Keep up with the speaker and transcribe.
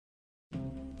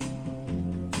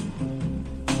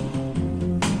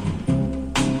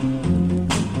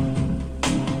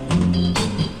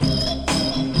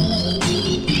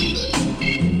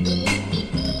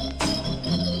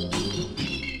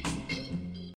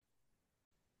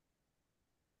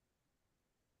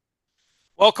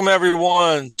Welcome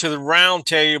everyone to the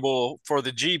roundtable for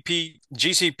the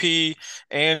GCP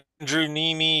Andrew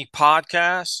Neeme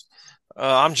podcast.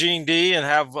 I'm Gene D and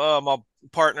have my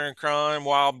partner in crime,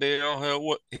 Wild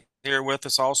Bill, here with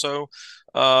us also.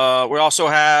 We also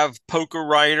have poker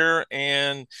writer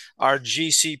and our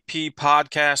GCP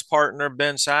podcast partner,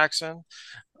 Ben Saxon.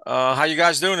 How you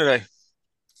guys doing today?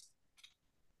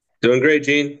 Doing great,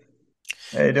 Gene.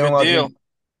 Hey, doing Good well, deal. Gene.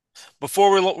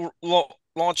 Before we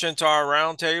launch into our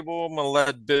roundtable, I'm going to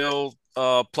let Bill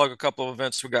plug a couple of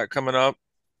events we got coming up.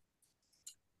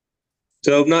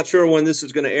 So I'm not sure when this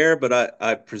is going to air, but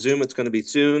I presume it's going to be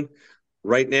soon.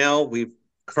 Right now, we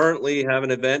currently have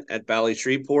an event at Valley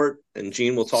Shreveport, and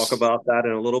Gene will talk about that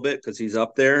in a little bit because he's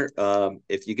up there.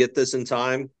 If you get this in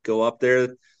time, go up there,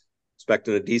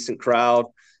 expecting a decent crowd.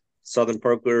 Southern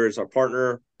Poker is our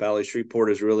partner. Valley Shreveport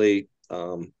has really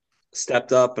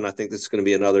stepped up, and I think this is going to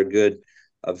be another good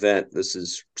event. This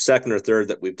is second or third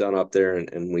that we've done up there,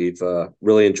 and we've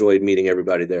really enjoyed meeting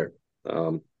everybody there.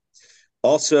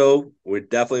 Also, we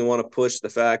definitely want to push the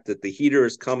fact that the heater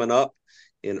is coming up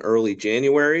in early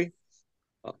January.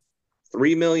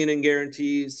 3 million in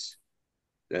guarantees.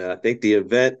 I think the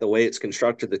event, the way it's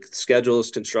constructed, the schedule is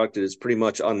constructed, is pretty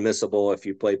much unmissable. If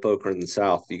you play poker in the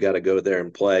South, you got to go there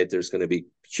and play. There's going to be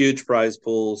huge prize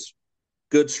pools,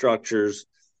 good structures,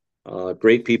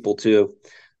 great people too.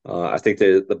 I think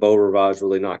the Beau Rivage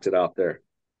really knocked it out there.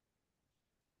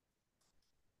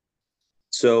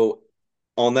 So,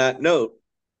 on that note,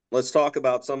 let's talk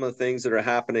about some of the things that are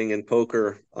happening in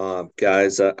poker,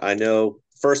 guys. I know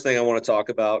first thing I want to talk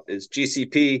about is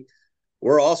GCP.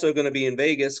 We're also going to be in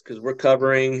Vegas because we're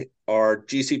covering our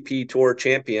GCP Tour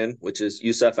champion, which is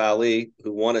Yusuf Ali,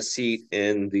 who won a seat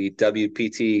in the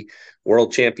WPT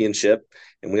World Championship.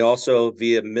 And we also,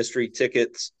 via mystery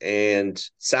tickets and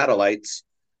satellites,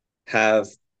 have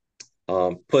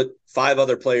put five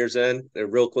other players in.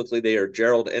 And real quickly, they are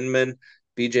Gerald Inman,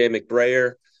 BJ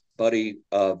McBrayer, Buddy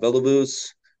Villalobos,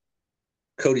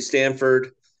 Cody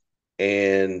Stanford,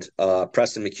 and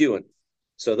Preston McEwen.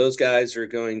 So those guys are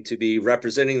going to be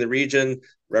representing the region,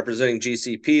 representing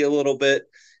GCP a little bit,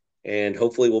 and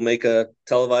hopefully we'll make a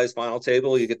televised final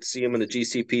table. You get to see them in the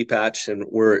GCP patch, and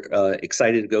we're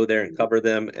excited to go there and cover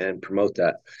them and promote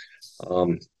that.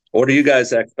 What are you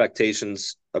guys'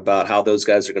 expectations about how those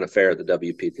guys are going to fare at the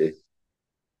WPT?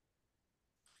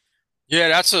 Yeah,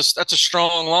 that's a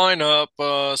strong lineup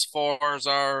as far as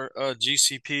our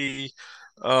GCP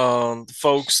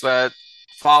folks that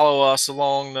follow us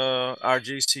along our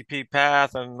GCP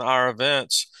path and our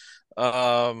events.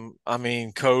 I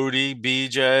mean, Cody,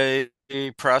 BJ,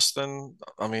 Preston.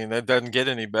 I mean, it doesn't get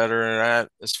any better than that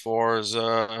as far as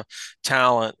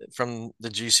talent from the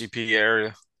GCP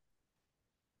area.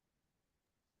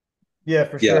 Yeah,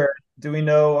 for Yeah, sure. Do we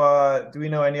know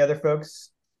any other folks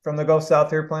from the Gulf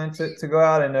South here planning to go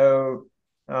out? I know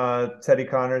Teddy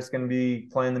Connor's going to be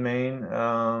playing the main.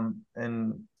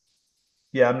 And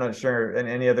yeah, I'm not sure. And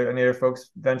any other folks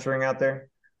venturing out there?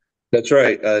 that's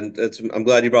right. And I'm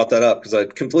glad you brought that up because I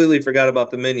completely forgot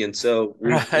about the minions. So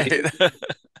Right.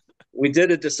 we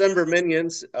did a December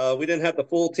minions. We didn't have the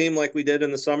full team like we did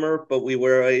in the summer, but we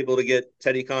were able to get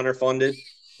Teddy Connor funded,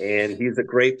 and he's a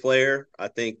great player. I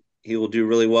think he will do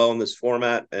really well in this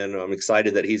format, and I'm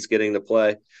excited that he's getting to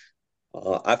play.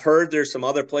 I've heard there's some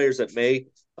other players that may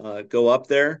go up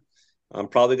there. I'm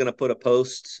probably going to put a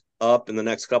post up in the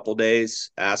next couple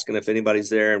days asking if anybody's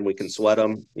there and we can sweat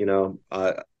them.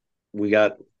 We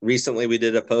got recently we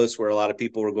did a post where a lot of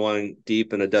people were going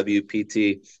deep in a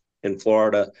WPT in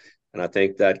Florida, and I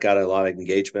think that got a lot of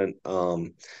engagement.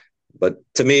 But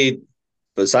to me,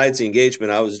 besides the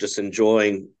engagement, I was just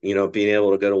enjoying, being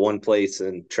able to go to one place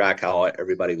and track how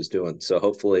everybody was doing. So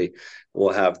hopefully,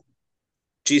 we'll have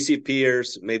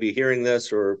GCPers maybe hearing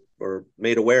this or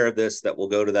made aware of this that will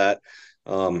go to that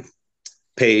um,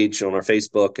 page on our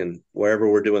Facebook and wherever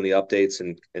we're doing the updates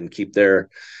and keep their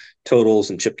totals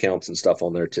and chip counts and stuff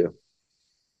on there too.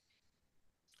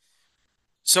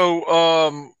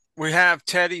 So we have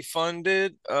Teddy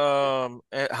funded. How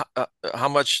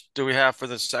much do we have for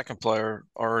the second player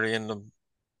already in the?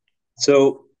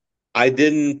 So I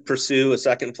didn't pursue a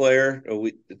second player.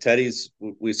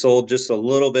 We sold just a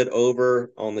little bit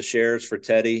over on the shares for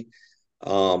Teddy.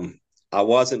 Um, I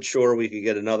wasn't sure we could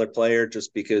get another player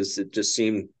just because it just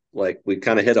seemed like we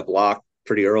kind of hit a block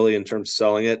pretty early in terms of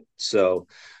selling it. So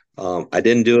I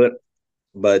didn't do it,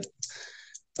 but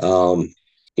um,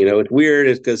 it's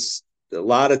weird because a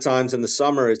lot of times in the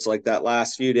summer, it's like that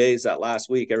last few days, that last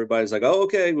week, everybody's like, "Oh,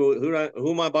 okay, well,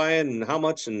 who am I buying and how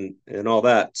much and all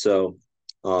that." So,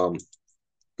 um,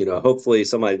 hopefully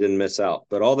somebody didn't miss out.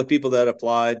 But all the people that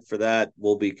applied for that,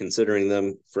 we'll be considering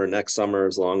them for next summer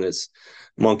as long as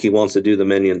Monkey wants to do the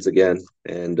Minions again.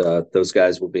 And those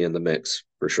guys will be in the mix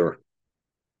for sure.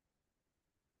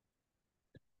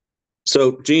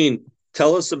 So, Gene,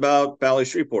 tell us about Valley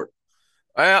Shreveport.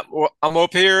 I'm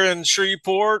up here in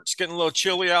Shreveport. It's getting a little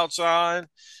chilly outside.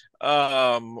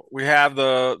 We have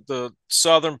the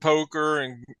Southern Poker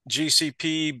and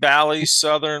GCP Valley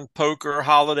Southern Poker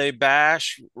Holiday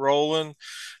Bash rolling.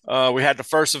 We had the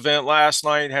first event last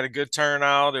night, had a good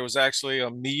turnout. It was actually a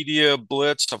media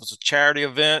blitz. It was a charity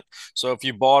event. So if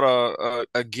you bought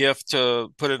a gift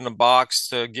to put it in a box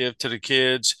to give to the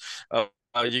kids,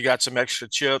 you got some extra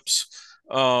chips.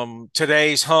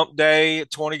 Today's hump day,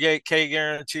 28K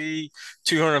guarantee,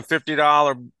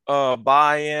 $250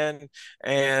 buy-in,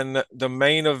 and the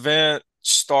main event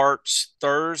starts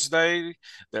Thursday.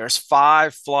 There's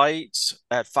 5 flights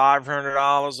at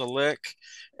 $500 a lick,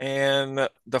 and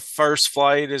the first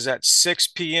flight is at 6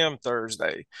 p.m.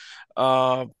 Thursday.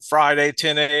 Friday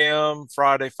 10 a.m.,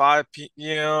 Friday 5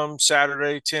 p.m.,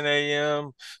 Saturday 10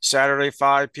 a.m., Saturday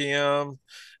 5 p.m.,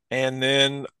 and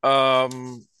then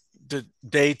the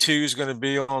day 2 is going to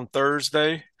be on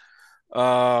Thursday.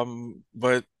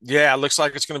 But yeah, it looks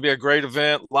like it's going to be a great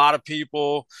event. A lot of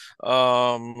people. It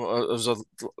was a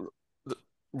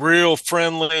real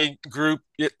friendly group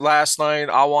last night.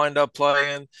 I wind up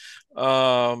playing.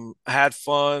 Had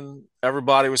fun.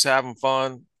 Everybody was having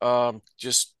fun.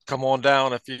 Just come on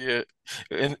down if you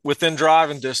within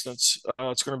driving distance.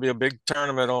 It's going to be a big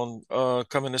tournament on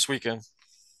coming this weekend.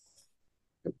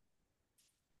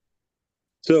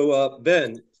 So,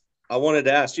 Ben, I wanted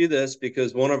to ask you this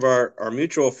because one of our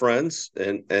mutual friends,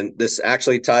 and this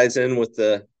actually ties in with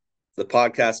the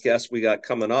podcast guest we got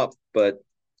coming up, but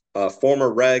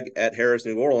former reg at Harrah's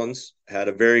New Orleans had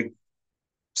a very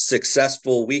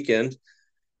successful weekend.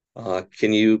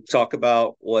 Can you talk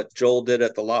about what Joel did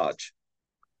at the lodge?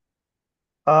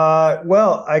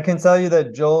 Well, I can tell you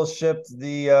that Joel shipped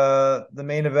the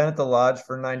main event at the lodge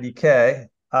for 90K.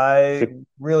 I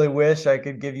really wish I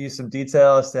could give you some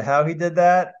detail as to how he did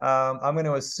that. I'm going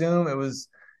to assume it was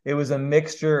a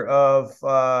mixture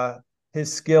of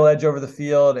his skill edge over the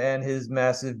field and his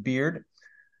massive beard.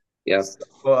 Yeah.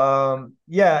 So,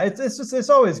 yeah, it's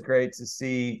always great to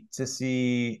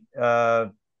see a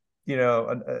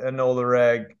Nola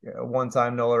Reg, a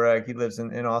one-time Nola Reg. He lives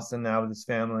in Austin now with his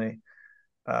family.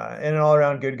 And an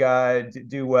all-around good guy,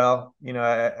 do well.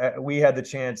 We had the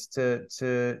chance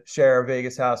to share a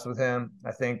Vegas house with him.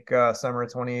 I think summer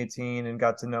of 2018, and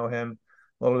got to know him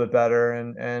a little bit better.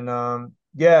 And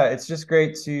yeah, it's just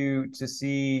great to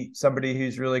see somebody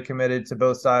who's really committed to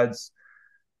both sides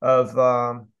of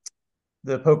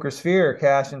the poker sphere,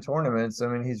 cash and tournaments. I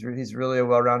mean, he's really a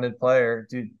well-rounded player.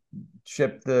 Dude,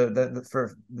 ship the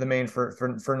for the main for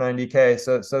 90K.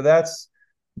 So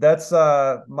that's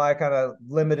my kind of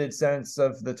limited sense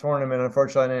of the tournament.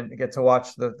 Unfortunately, I didn't get to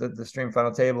watch the stream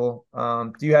final table.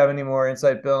 Do you have any more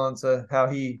insight, Bill, into how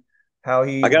he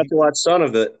I got to watch some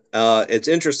of it. It's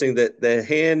interesting that the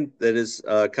hand that is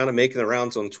kind of making the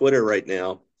rounds on Twitter right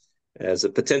now as a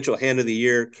potential hand of the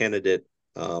year candidate.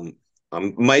 I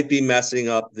might be messing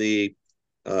up the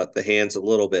hands a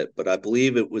little bit, but I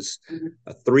believe it was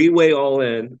a three-way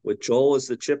all-in with Joel as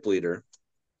the chip leader.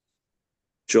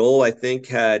 Joel, I think,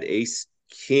 had ace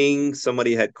king,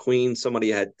 somebody had queen, somebody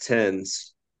had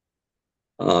tens.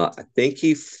 I think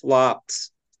he flopped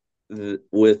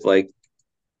with like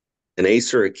an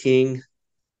ace or a king.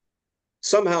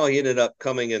 Somehow he ended up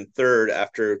coming in third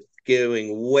after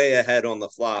going way ahead on the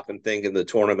flop and thinking the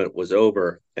tournament was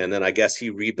over. And then I guess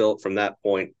he rebuilt from that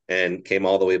point and came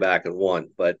all the way back and won.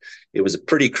 But it was a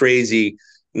pretty crazy.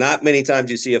 Not many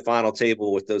times you see a final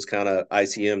table with those kind of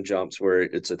ICM jumps where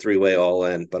it's a three-way all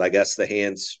in, but I guess the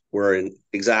hands were in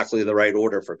exactly the right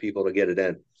order for people to get it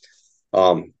in.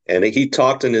 And he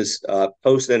talked in his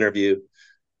post interview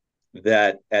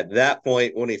that at that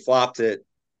point when he flopped it,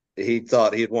 he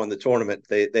thought he had won the tournament.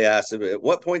 They asked him, at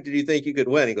what point did you think you could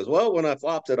win? He goes, well, when I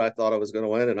flopped it, I thought I was going to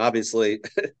win. And obviously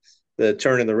the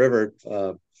turn in the river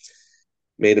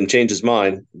made him change his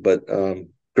mind. But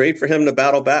great for him to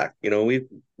battle back.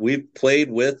 We've played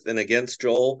with and against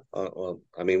Joel. Well,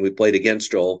 I mean, we played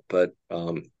against Joel, but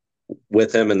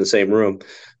with him in the same room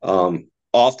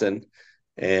often.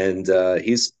 And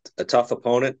he's a tough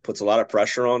opponent, puts a lot of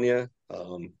pressure on you.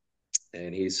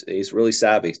 And he's really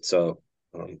savvy. So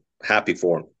happy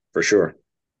for him for sure.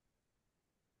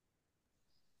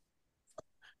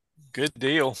 Good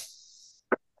deal.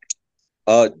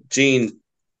 Gene,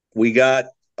 we got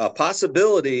a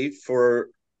possibility for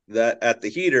that at the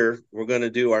heater, we're going to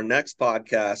do our next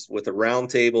podcast with a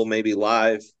roundtable, maybe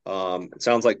live. It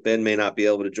sounds like Ben may not be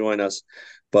able to join us,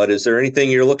 but is there anything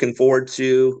you're looking forward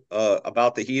to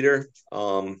about the heater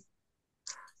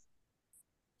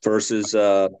versus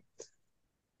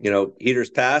heaters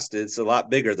past? It's a lot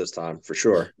bigger this time for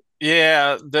sure.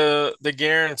 Yeah, the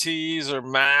guarantees are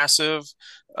massive.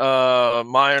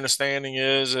 My understanding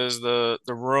is the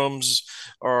rooms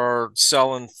are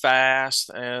selling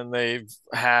fast, and they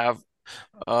have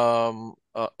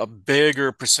a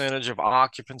bigger percentage of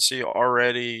occupancy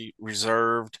already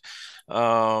reserved.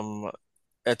 Um,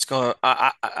 it's gonna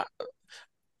I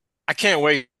can't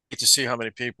wait to see how many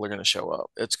people are going to show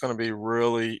up. It's going to be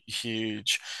really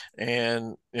huge.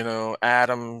 And,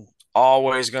 Adam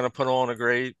always going to put on a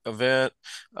great event.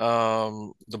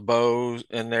 The Bows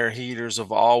and their heaters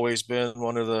have always been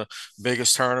one of the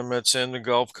biggest tournaments in the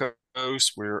Gulf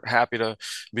Coast. We're happy to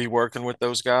be working with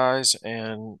those guys.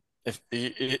 And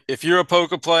if you're a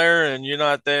poker player and you're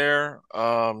not there,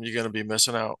 you're going to be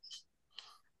missing out.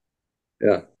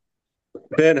 Yeah.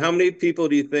 Ben, how many people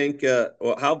do you think,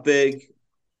 how big?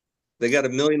 They got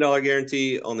 $1 million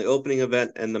guarantee on the opening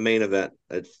event and the main event.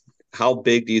 How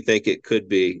big do you think it could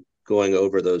be going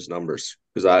over those numbers?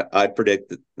 Because I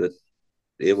predict that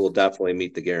it will definitely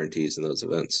meet the guarantees in those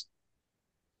events.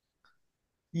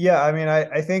 Yeah, I mean,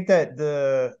 I think that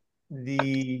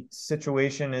the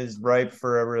situation is ripe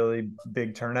for a really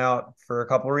big turnout for a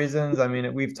couple of reasons. I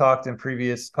mean, we've talked in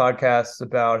previous podcasts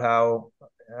about how,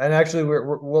 and actually,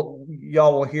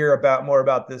 y'all will hear about more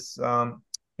about this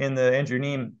in the Andrew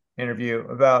Neeme interview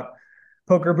about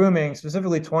poker booming,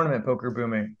 specifically tournament poker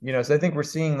booming. So I think we're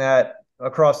seeing that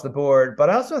across the board. But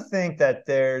I also think that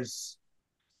there's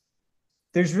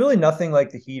really nothing like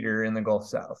the heater in the Gulf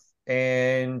South.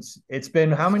 And it's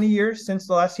been how many years since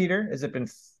the last heater? Has it been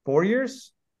 4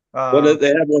 years? Well, Um, they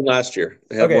had one last year.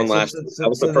 They had okay, one so last so year. That so,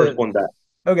 was the so first the one back.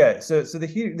 okay, so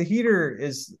the heater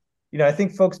is, I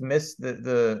think folks miss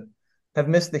the have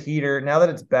missed the heater now that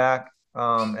it's back,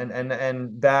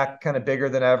 and back kind of bigger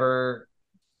than ever.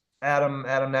 Adam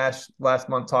Nash last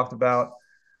month talked about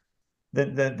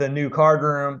the new card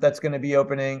room that's going to be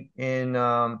opening in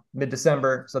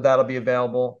mid-December. So that'll be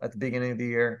available at the beginning of the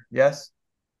year. Yes.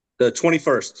 The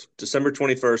 21st, December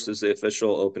 21st is the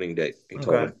official opening date. He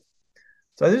told Okay. me.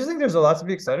 So I just think there's a lot to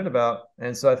be excited about.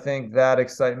 And so I think that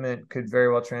excitement could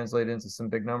very well translate into some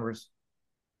big numbers.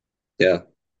 Yeah.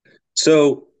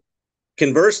 So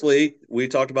conversely, we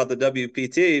talked about the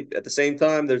WPT. At the same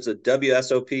time, there's a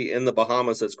WSOP in the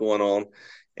Bahamas that's going on,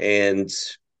 and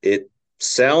it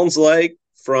sounds like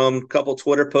from a couple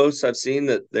Twitter posts I've seen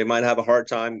that they might have a hard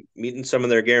time meeting some of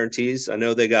their guarantees. I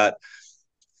know they got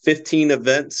 15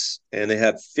 events and they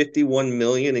have 51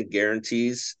 million in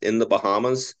guarantees in the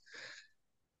Bahamas.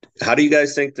 How do you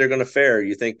guys think they're going to fare?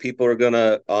 You think people are going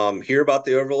to hear about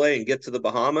the overlay and get to the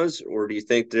Bahamas, or do you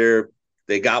think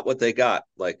they got what they got?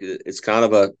 Like it's kind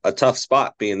of a tough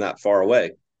spot being that far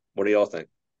away. What do y'all think?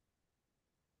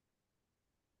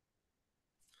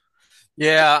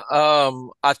 Yeah,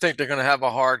 I think they're going to have a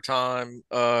hard time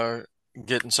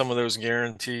getting some of those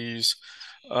guarantees.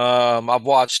 I've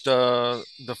watched the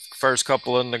first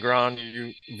couple of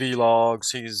Negreanu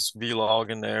vlogs. He's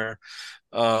vlogging there,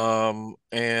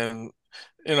 and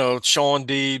Sean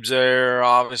Deeb's there,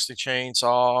 obviously Chainsaw,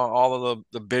 all of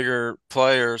the bigger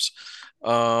players.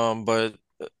 But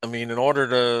I mean, in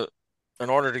order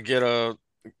to get a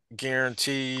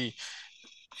guarantee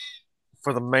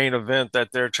for the main event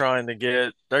that they're trying to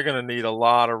get, they're going to need a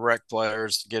lot of rec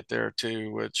players to get there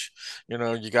too, which,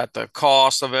 you got the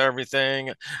cost of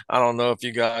everything. I don't know if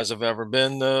you guys have ever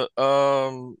been to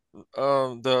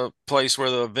the place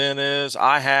where the event is.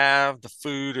 I have. The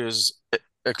food is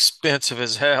expensive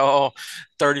as hell,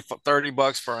 30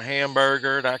 bucks for a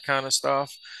hamburger, that kind of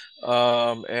stuff.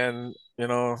 And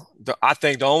I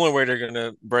think the only way they're going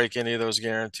to break any of those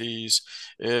guarantees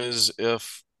is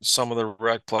if some of the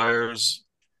rec players,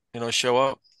 show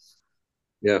up.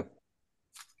 Yeah,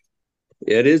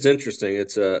 it is interesting.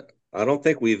 I don't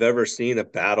think we've ever seen a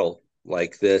battle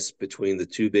like this between the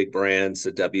two big brands,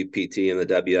 the WPT and the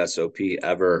WSOP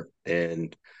ever.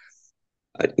 And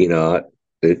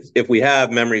if we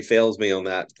have, memory fails me on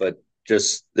that, but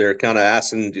just they're kind of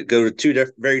asking to go to two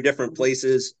very different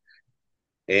places.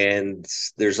 And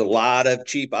there's a lot of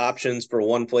cheap options for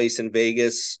one place in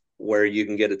Vegas where you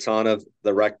can get a ton of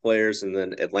the rec players. And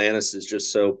then Atlantis is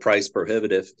just so price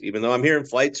prohibitive, even though I'm hearing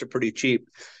flights are pretty cheap,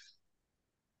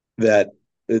 that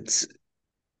it's,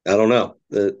 I don't know,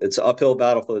 it's an uphill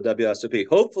battle for the WSOP.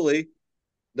 Hopefully,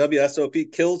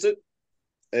 WSOP kills it.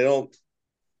 They don't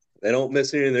They don't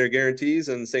miss any of their guarantees,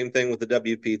 and same thing with the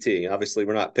WPT. Obviously,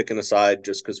 we're not picking a side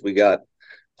just because we got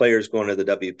players going to the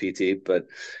WPT, but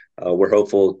we're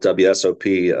hopeful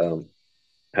WSOP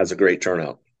has a great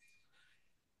turnout.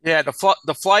 Yeah,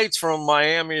 the flights from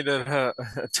Miami to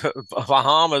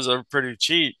Bahamas are pretty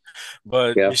cheap,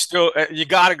 but Yeah. you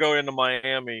got to go into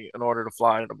Miami in order to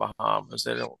fly to the Bahamas.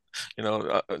 They don't,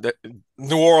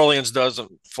 New Orleans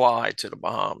doesn't fly to the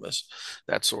Bahamas,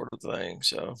 that sort of thing.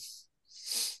 So,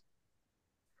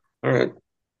 All right.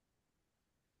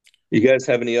 You guys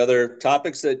have any other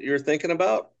topics that you're thinking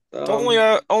about? only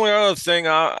other thing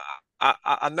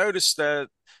I noticed that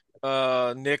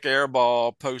Nick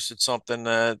Airball posted something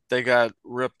that they got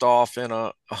ripped off in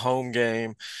a home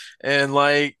game. And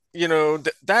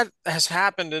that has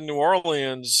happened in New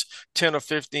Orleans 10 or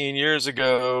 15 years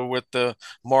ago with the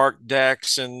Mark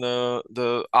decks and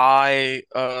the eye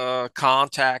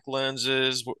contact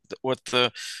lenses with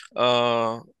the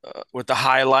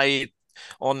highlight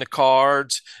on the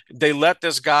cards. They let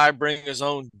this guy bring his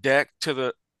own deck to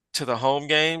the home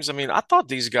games. I mean, I thought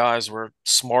these guys were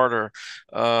smarter.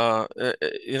 I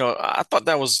thought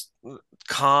that was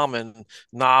common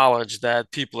knowledge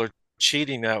that people are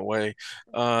cheating that way,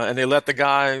 and they let the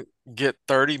guy get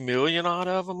 30 million out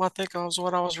of him. I think that was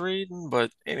what I was reading. But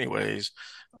anyways,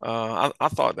 I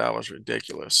thought that was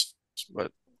ridiculous.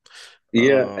 But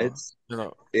Yeah,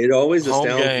 it always home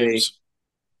astounds me. games.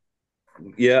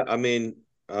 Yeah, I mean,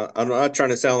 I'm not trying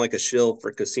to sound like a shill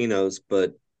for casinos,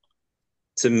 but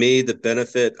to me, the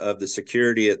benefit of the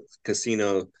security at the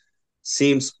casino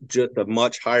seems just a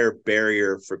much higher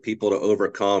barrier for people to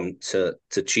overcome to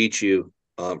cheat you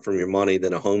from your money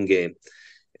than a home game.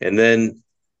 And then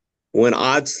when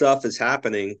odd stuff is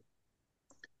happening,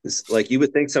 it's like you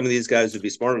would think some of these guys would be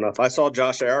smart enough. I saw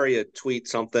Josh Aria tweet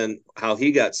something how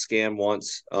he got scammed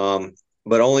once,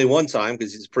 but only one time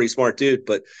because he's a pretty smart dude.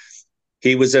 But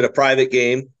he was at a private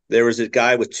game. There was a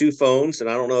guy with two phones, and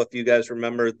I don't know if you guys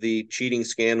remember the cheating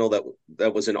scandal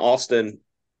that was in Austin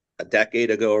a decade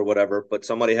ago or whatever, but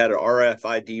somebody had an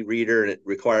RFID reader and it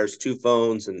requires two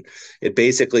phones, and it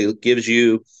basically gives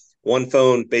you one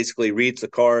phone basically reads the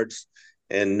cards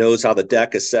and knows how the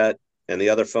deck is set, and the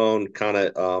other phone kind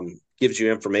of gives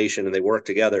you information, and they work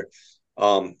together.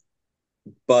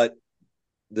 But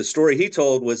the story he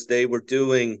told was they were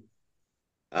doing,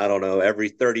 I don't know, every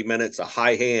 30 minutes a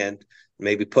high hand,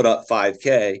 maybe put up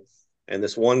 5K. And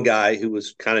this one guy who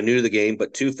was kind of new to the game,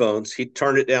 but two phones, he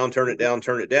turned it down, turn it down,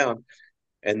 turn it down.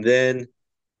 And then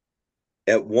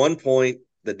at one point,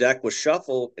 the deck was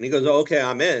shuffled, and he goes, oh, okay,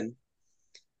 I'm in.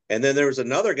 And then there was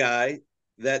another guy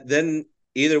that then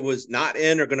either was not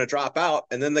in or going to drop out.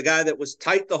 And then the guy that was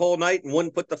tight the whole night and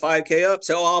wouldn't put the 5K up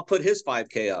said, oh, I'll put his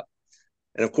 5K up.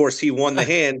 And of course, he won the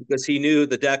hand because he knew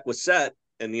the deck was set.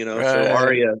 And, so Right.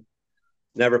 Arya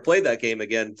never played that game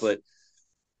again. But,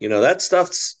 that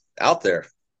stuff's out there.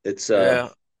 It's, Yeah.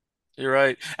 You're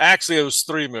right. Actually, it was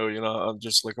 3 million. I'm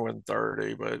just looking with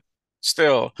 30, but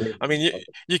still, I mean,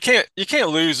 you can't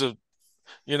lose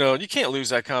you can't lose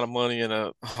that kind of money in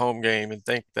a home game and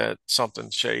think that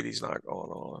something shady's not going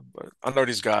on. But I know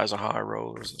these guys are high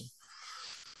rollers.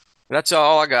 That's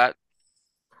all I got.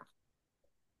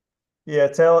 Yeah,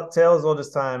 tale as old as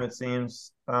time, it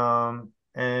seems.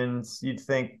 And you'd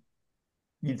think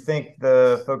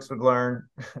the folks would learn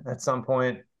at some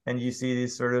point, and you see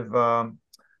these sort of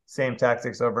same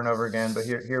tactics over and over again. But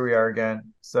here we are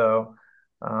again. So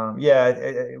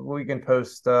yeah, we can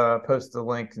post the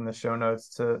link in the show notes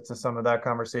to some of that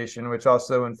conversation, which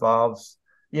also involves,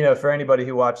 for anybody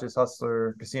who watches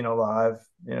Hustler Casino Live,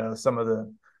 some of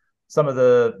the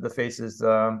faces.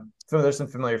 There's some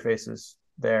familiar faces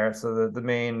there. So the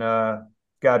main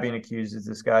guy being accused is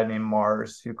this guy named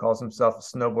Mars, who calls himself a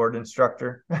snowboard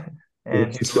instructor,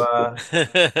 and who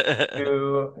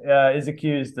is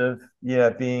accused of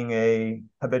being a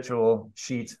habitual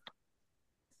cheat.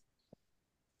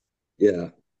 yeah.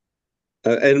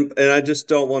 And I just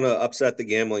don't want to upset the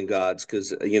gambling gods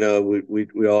because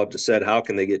we all just said how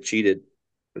can they get cheated,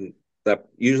 and that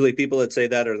usually people that say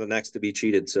that are the next to be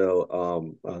cheated.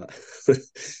 So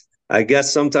I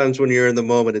guess sometimes when you're in the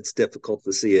moment, it's difficult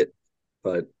to see it.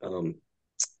 But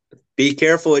be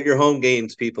careful at your home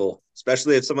games, people,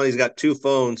 especially if somebody's got two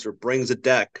phones or brings a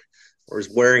deck or is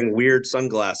wearing weird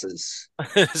sunglasses.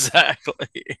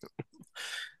 Exactly.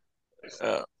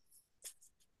 Uh,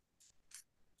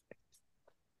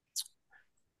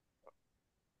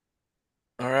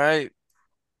 all right,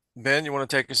 Ben, you want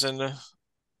to take us into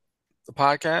the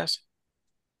podcast?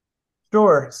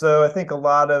 Sure. So I think a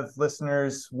lot of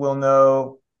listeners will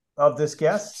know of this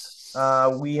guest.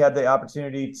 We had the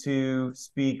opportunity to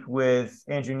speak with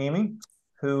Andrew Neeme,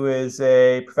 who is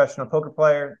a professional poker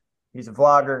player. He's a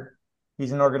vlogger.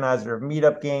 He's an organizer of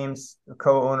meetup games, a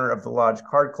co-owner of the Lodge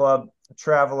Card Club, a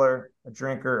traveler, a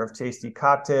drinker of tasty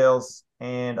cocktails,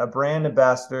 and a brand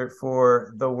ambassador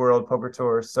for the World Poker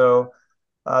Tour. So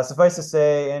suffice to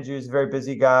say, Andrew is a very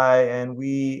busy guy, and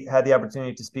we had the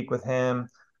opportunity to speak with him.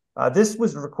 This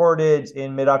was recorded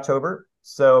in mid-October,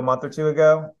 so a month or two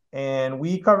ago, and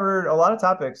we covered a lot of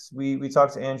topics. We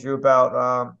talked to Andrew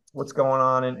about what's going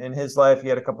on in his life. He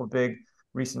had a couple of big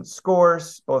recent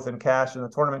scores, both in cash and the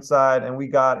tournament side, and we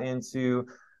got into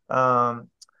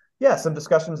some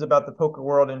discussions about the poker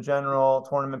world in general,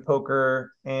 tournament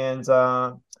poker, and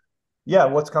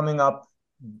what's coming up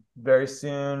very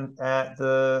soon at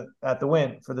the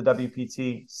Win for the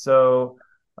WPT. So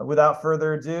without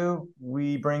further ado,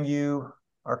 we bring you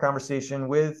our conversation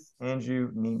with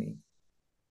Andrew Neeme.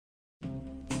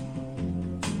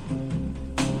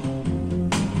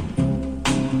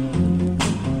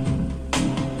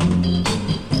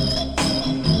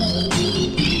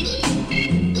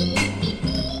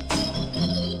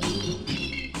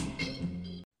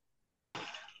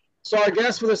 So our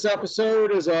guest for this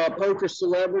episode is a poker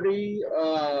celebrity.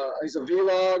 He's a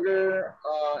vlogger,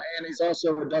 and he's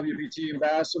also a WPT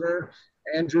ambassador,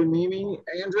 Andrew Neeme.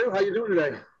 Andrew, how you doing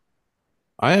today?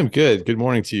 I am good. Good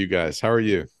morning to you guys. How are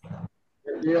you?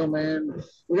 Good deal, man.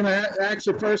 We're going to ask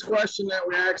the first question that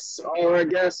we ask all our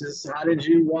guests is, how did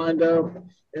you wind up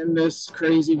in this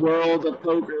crazy world of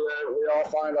poker that we all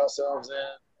find ourselves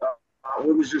in?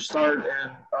 What was your start?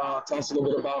 And tell us a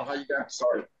little bit about how you got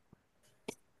started.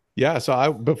 Yeah,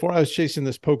 so before I was chasing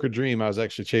this poker dream, I was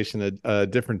actually chasing a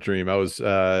different dream. I was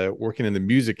working in the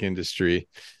music industry,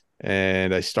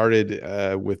 and I started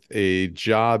with a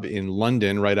job in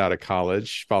London right out of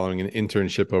college, following an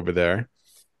internship over there.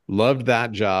 Loved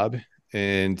that job,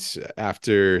 and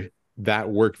after that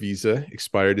work visa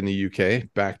expired in the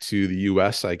UK, back to the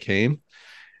US I came,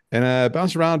 and I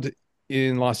bounced around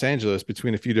in Los Angeles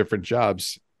between a few different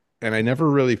jobs, and I never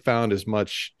really found as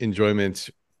much enjoyment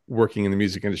working in the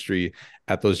music industry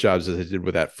at those jobs as I did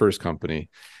with that first company.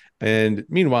 And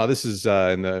meanwhile, this is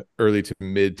in the early to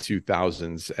mid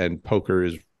 2000s, and poker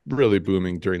is really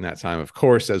booming during that time, of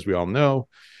course, as we all know.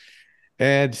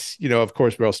 And, of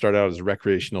course, we all started out as a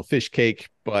recreational fish cake,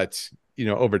 but,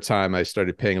 over time, I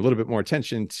started paying a little bit more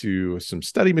attention to some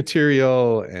study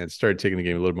material and started taking the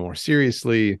game a little bit more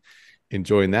seriously,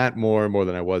 enjoying that more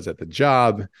than I was at the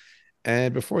job.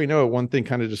 And before you know it, one thing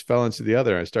kind of just fell into the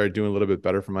other. I started doing a little bit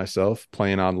better for myself,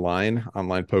 playing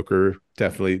online poker,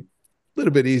 definitely a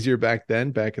little bit easier back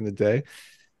then, back in the day.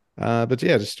 But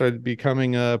yeah, just started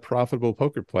becoming a profitable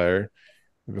poker player.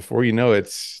 And before you know it,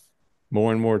 it's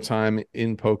more and more time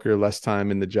in poker, less time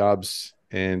in the jobs,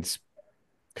 and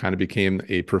kind of became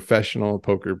a professional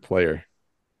poker player.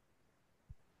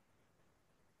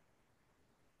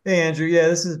 Hey, Andrew. Yeah,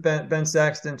 this is Ben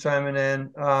Saxton chiming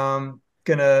in.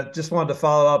 Just wanted to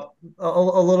follow up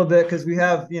a little bit because we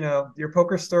have, your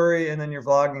poker story and then your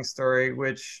vlogging story,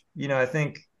 which, I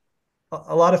think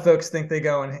a lot of folks think they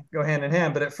go hand in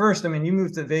hand. But at first, I mean, you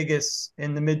moved to Vegas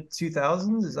in the mid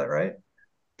 2000s. Is that right?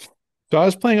 So I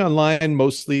was playing online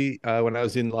mostly when I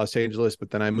was in Los Angeles, but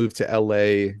then I moved to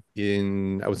LA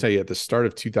I would say at the start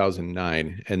of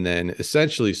 2009, and then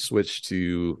essentially switched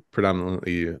to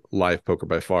predominantly live poker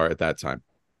by far at that time.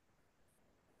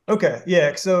 Okay,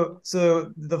 yeah. So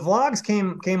the vlogs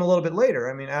came a little bit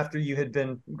later. I mean, after you had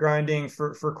been grinding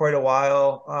for quite a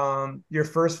while. Your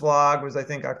first vlog was, I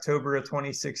think, October of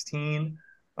 2016.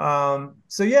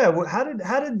 So yeah, how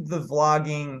did the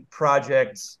vlogging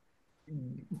project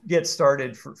get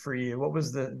started for you? What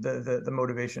was the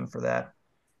motivation for that?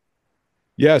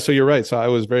 Yeah, so you're right. So I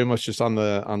was very much just on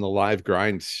the live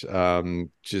grind,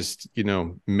 just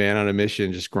man on a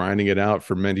mission, just grinding it out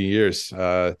for many years.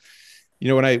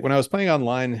 When I was playing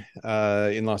online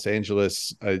in Los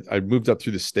Angeles, I moved up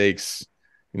through the stakes.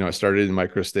 I started in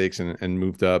micro stakes and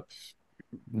moved up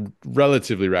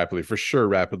relatively rapidly, for sure,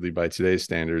 rapidly by today's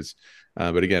standards.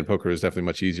 But again, poker was definitely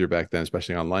much easier back then,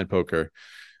 especially online poker.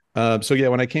 So yeah,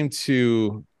 when I came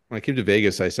to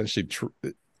Vegas, I essentially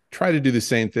tried to do the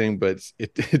same thing, but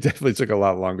it definitely took a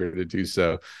lot longer to do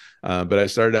so. But I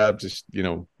started out just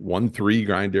 1-3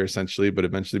 grinder essentially, but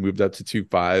eventually moved up to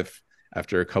 2-5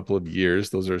 after a couple of years.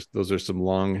 Those are some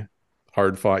long,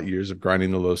 hard fought years of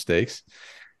grinding the low stakes.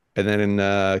 And then in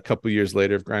a couple of years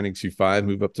later of grinding 2-5,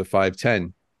 move up to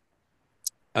 5-10.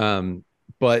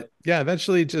 But yeah,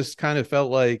 eventually just kind of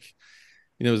felt like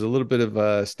it was a little bit of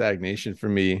a stagnation for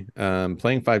me.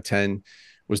 Playing 5-10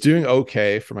 was doing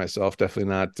okay for myself. Definitely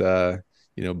not,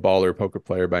 baller poker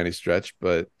player by any stretch,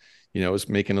 but you know, I was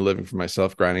making a living for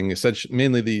myself, grinding essentially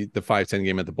mainly the 510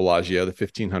 game at the Bellagio, the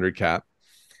 1500 cap.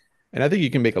 And I think you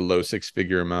can make a low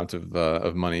six-figure amount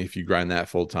of money if you grind that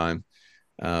full time.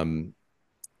 Um,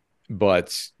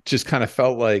 but just kind of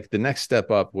felt like the next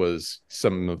step up was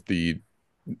some of the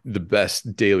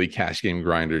best daily cash game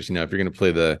grinders. You know, if you're going to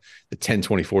play the 10,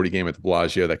 20, 40 game at the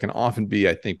Bellagio, that can often be,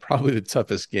 I think, probably the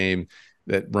toughest game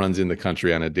that runs in the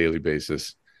country on a daily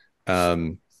basis.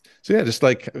 Um, so yeah, just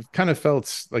like kind of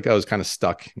felt like I was kind of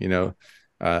stuck, you know.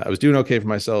 I was doing okay for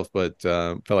myself, but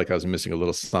felt like I was missing a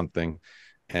little something,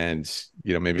 and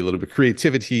you know, maybe a little bit of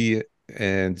creativity,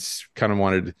 and kind of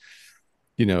wanted,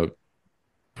 you know,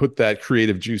 put that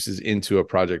creative juices into a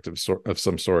project of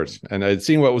some sort. And I'd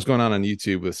seen what was going on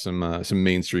YouTube with some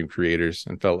mainstream creators,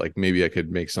 and felt like maybe I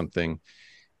could make something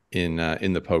in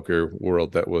the poker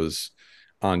world that was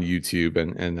on YouTube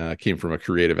and came from a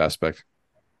creative aspect.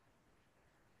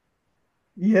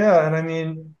 Yeah, and I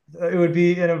mean, it would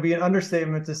be an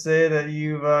understatement to say that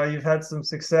you've had some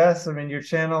success. I mean, your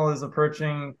channel is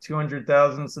approaching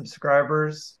 200,000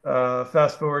 subscribers.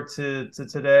 Fast forward to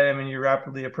today, I mean, you're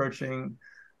rapidly approaching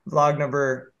vlog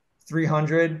number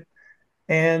 300.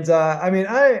 And I mean,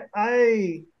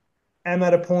 I am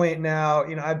at a point now,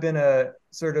 you know, I've been a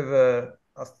sort of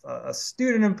a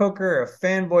student in poker, a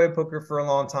fanboy of poker for a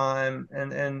long time,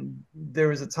 and there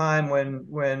was a time when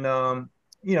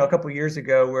you know, a couple years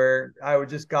ago where I would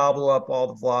just gobble up all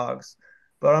the vlogs.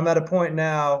 But I'm at a point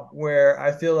now where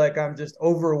I feel like I'm just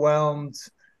overwhelmed,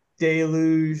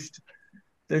 deluged.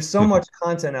 There's so much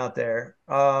content out there.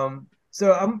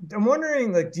 So I'm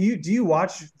wondering, like, do you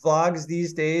watch vlogs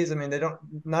these days? I mean, they don't,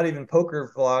 not even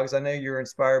poker vlogs. I know you're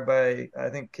inspired by,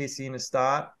 I think, Casey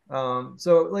Neistat.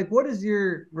 So like, what is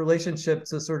your relationship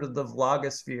to sort of the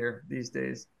vlogosphere these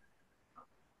days?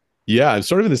 Yeah, I'm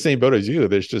sort of in the same boat as you.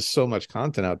 There's just so much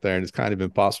content out there, and it's kind of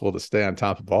impossible to stay on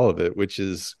top of all of it, which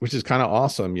is kind of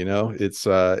awesome. You know, it's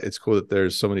cool that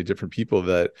there's so many different people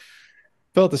that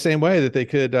felt the same way, that they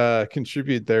could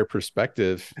contribute their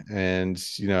perspective. And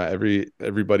you know,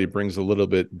 everybody brings a little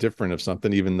bit different of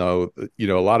something, even though you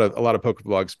know a lot of poker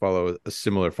blogs follow a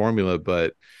similar formula.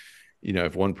 But you know,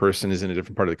 if one person is in a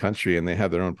different part of the country and they have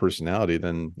their own personality,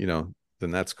 then you know, then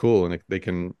that's cool, and they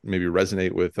can maybe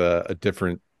resonate with a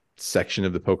different section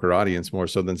of the poker audience more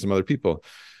so than some other people.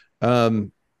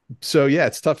 um so yeah,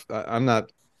 it's tough. I'm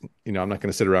not, you know, I'm not going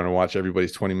to sit around and watch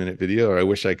everybody's 20-minute video, or I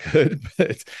wish I could,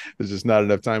 but there's just not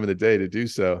enough time in the day to do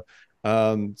so.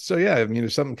 So yeah, I mean,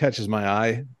 if something catches my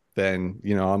eye, then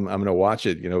you know, I'm going to watch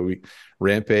it. You know,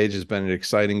 Rampage has been an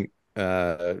exciting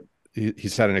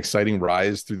he's had an exciting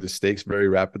rise through the stakes very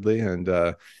rapidly. And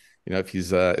you know, if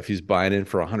he's buying in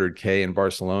for 100K in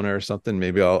Barcelona or something,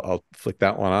 maybe I'll flick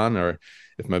that one on. Or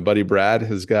if my buddy Brad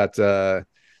has got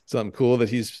something cool that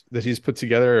he's put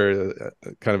together, or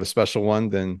kind of a special one,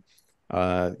 then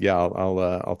yeah,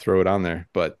 I'll throw it on there.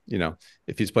 But you know,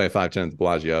 if he's playing 510 at the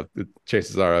Bellagio, the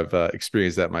chances are I've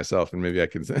experienced that myself, and maybe I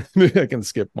can maybe I can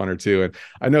skip one or two. And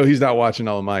I know he's not watching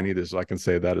all of mine either, so I can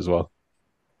say that as well.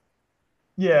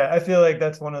 Yeah, I feel like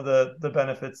that's one of the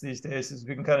benefits these days is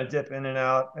we can kind of dip in and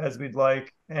out as we'd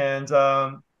like. And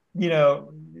you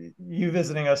know, you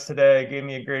visiting us today gave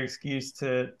me a great excuse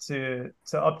to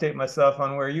update myself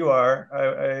on where you are.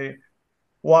 I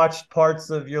watched parts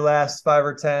of your last 5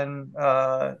 or 10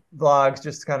 vlogs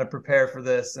just to kind of prepare for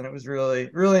this, and it was really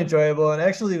enjoyable. And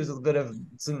actually, it was a bit of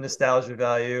some nostalgia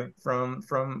value from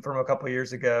a couple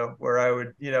years ago, where I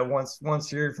would, you know,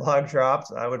 once your vlog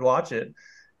dropped, I would watch it,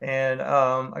 and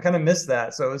I kind of missed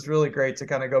that. So it was really great to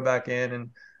kind of go back in,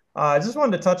 and I just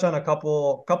wanted to touch on a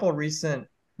couple recent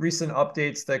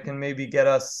updates that can maybe get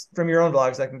us from your own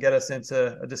vlogs that can get us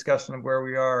into a discussion of where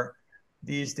we are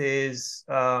these days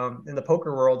in the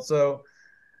poker world. So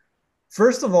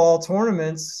first of all,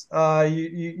 tournaments.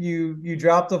 You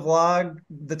dropped a vlog.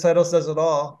 The title says it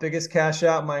all. Biggest cash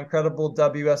out, my incredible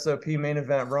WSOP main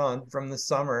event run from this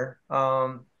summer,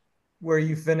 where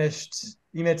you finished.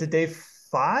 You made it to day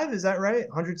 5. Is that right?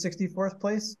 164th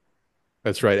place.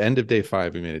 That's right. End of day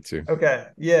 5, we made it to. Okay.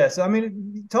 Yeah. So I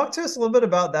mean, talk to us a little bit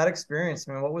about that experience.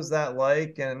 I mean, what was that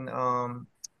like? And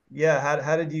yeah,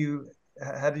 how did you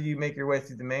make your way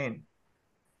through the main?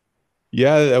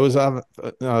 Yeah, that was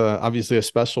obviously a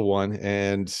special one,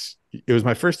 and it was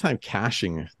my first time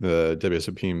cashing the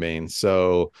WSOP main,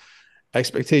 so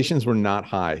expectations were not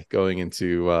high going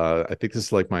into. I think this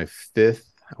is like my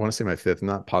fifth. I want to say my fifth,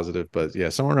 not positive, but yeah,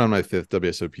 somewhere around my fifth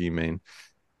WSOP main.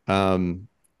 Um,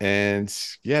 and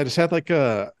yeah, I just had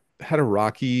a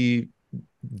rocky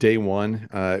day one.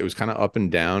 It was kind of up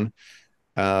and down.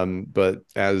 But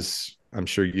as I'm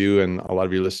sure you and a lot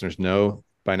of your listeners know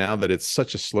by now, that it's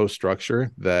such a slow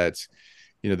structure that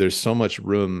there's so much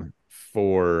room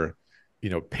for,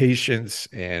 patience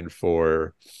and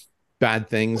for bad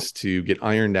things to get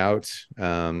ironed out,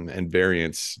 and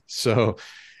variance. So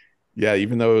yeah,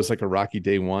 even though it was like a rocky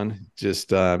day one,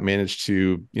 just managed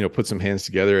to, put some hands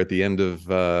together at the end of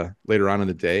later on in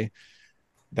the day.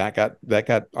 That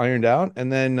got ironed out.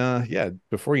 And then yeah,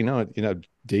 before you know it,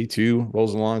 day two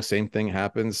rolls along, same thing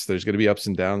happens. There's going to be ups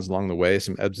and downs along the way,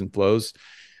 some ebbs and flows.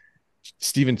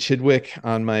 Stephen Chidwick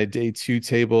on my day two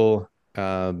table,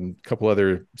 a couple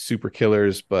other super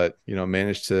killers, but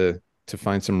managed to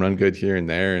find some run good here and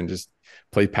there and just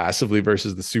play passively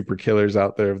versus the super killers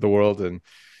out there of the world. And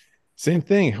same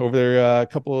thing over a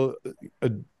couple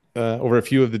over a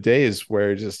few of the days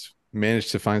where just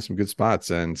managed to find some good spots.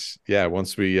 And yeah,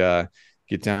 once we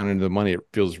get down into the money, it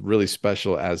feels really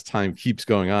special as time keeps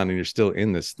going on and you're still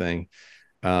in this thing.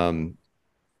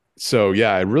 So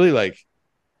yeah, I really like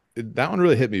that one.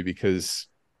 Really hit me because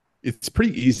it's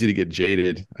pretty easy to get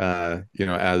jaded,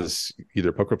 as either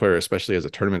a poker player, especially as a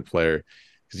tournament player,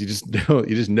 because you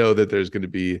just know that there's going to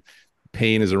be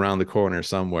pain is around the corner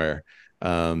somewhere.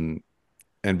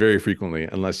 And very frequently,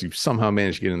 unless you somehow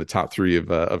manage to get in the top three of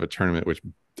a tournament, which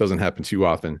doesn't happen too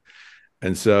often.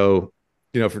 And so,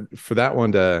 for that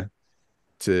one to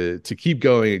keep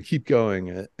going and keep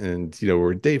going, and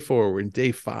we're in day four, we're in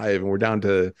day five, and we're down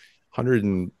to 100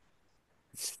 and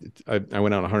I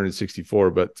went out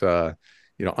 164, but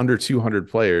under 200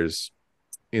 players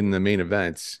in the main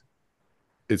event.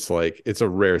 It's like it's a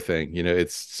rare thing,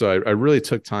 It's so I really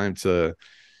took time to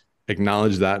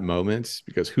acknowledge that moment,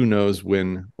 because who knows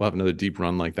when we'll have another deep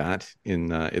run like that in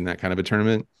that kind of a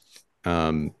tournament.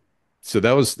 So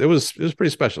it was pretty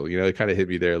special. It kind of hit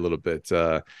me there a little bit.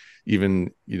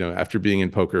 Even after being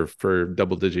in poker for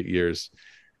double digit years,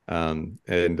 and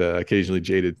occasionally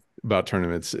jaded about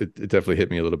tournaments, it definitely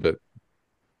hit me a little bit.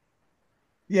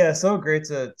 Yeah, so great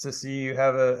to see you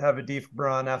have a deep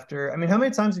run after. I mean, how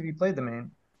many times have you played the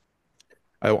main?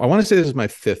 I want to say this is my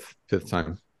fifth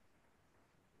time.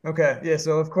 Okay, yeah.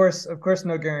 So of course,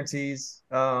 no guarantees.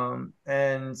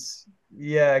 And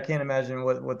yeah, I can't imagine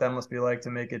what that must be like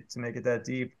to make it that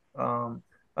deep. I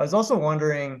was also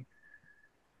wondering,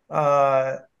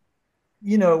 uh,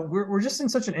 we're just in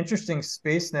such an interesting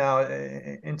space now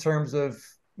in terms of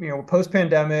post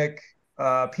pandemic.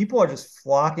 People are just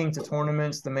flocking to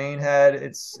tournaments. The main had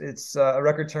it's a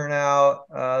record turnout.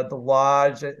 The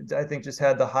lodge, I think, just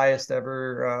had the highest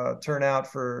ever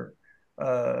turnout for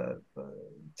uh,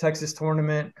 Texas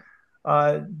tournament.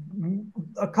 Uh,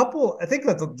 a couple, I think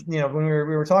that when we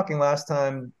were talking last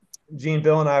time, Gene,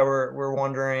 Bill, and I were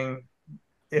wondering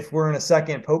if we're in a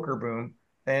second poker boom.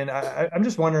 And I'm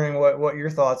just wondering what your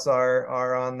thoughts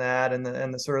are on that and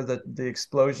the sort of the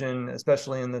explosion,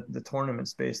 especially in the tournament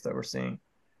space that we're seeing.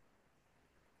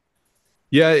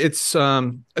 Yeah, it's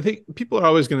I think people are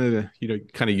always going to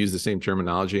kind of use the same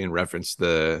terminology and reference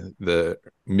the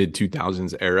mid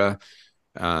 2000s era,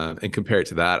 and compare it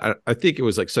to that. I think it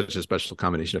was like such a special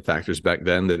combination of factors back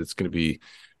then that it's going to be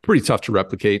pretty tough to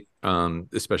replicate,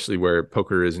 especially where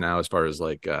poker is now, as far as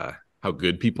like how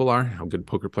good people are, how good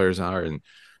poker players are. And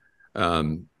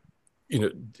um,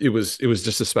 it was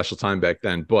just a special time back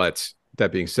then. But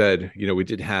that being said, we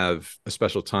did have a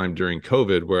special time during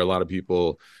COVID where a lot of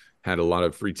people had a lot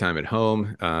of free time at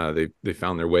home. They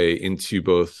found their way into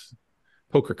both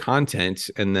poker content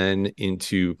and then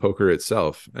into poker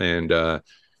itself. And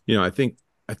I think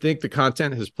the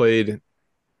content has played.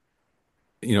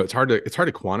 It's hard to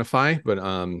quantify, but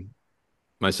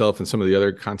myself and some of the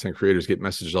other content creators get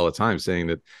messages all the time saying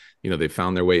that they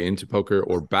found their way into poker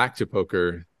or back to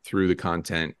poker through the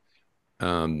content.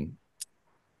 um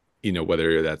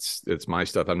Whether it's my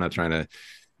stuff, I'm not trying to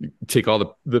take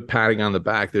all the patting on the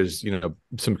back. There's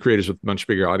some creators with much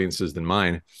bigger audiences than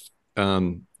mine.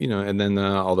 And then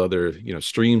all the other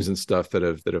streams and stuff that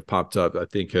have popped up, I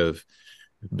think have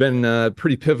been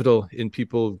pretty pivotal in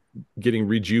people getting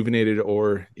rejuvenated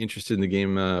or interested in the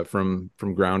game from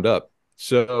ground up.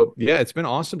 So yeah, it's been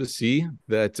awesome to see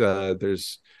that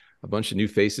there's a bunch of new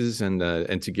faces, and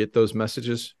to get those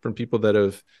messages from people that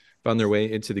have found their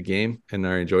way into the game and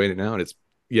are enjoying it now. And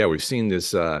yeah, we've seen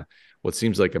this what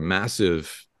seems like a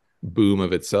massive boom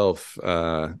of itself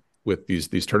with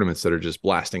these tournaments that are just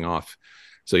blasting off.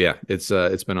 So yeah, it's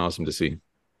been awesome to see.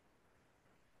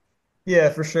 Yeah,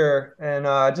 for sure. And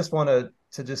I just want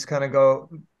to just kind of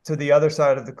go to the other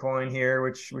side of the coin here,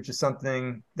 which is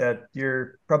something that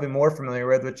you're probably more familiar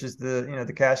with, which is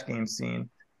the cash game scene.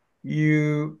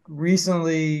 You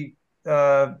recently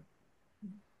came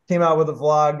out with a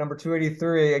vlog number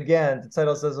 283. Again, the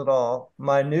title says it all.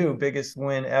 My new biggest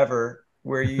win ever.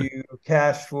 where you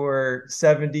cash for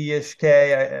 70-ish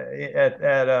K at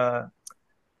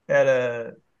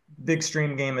a big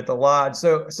stream game at the lodge.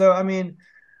 So I mean,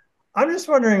 I'm just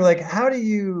wondering, like, how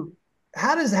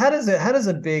does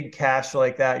a big cash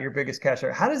like that, your biggest cash,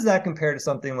 how does that compare to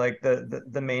something like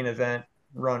the main event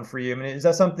run for you? I mean, is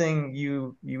that something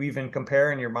you even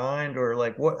compare in your mind, or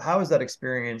like how is that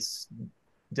experience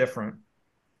different?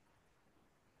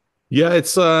 Yeah,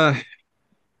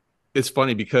 it's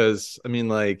funny because I mean,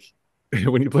 like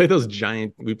when you play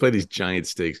we play these giant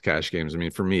stakes cash games. I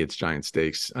mean, for me, it's giant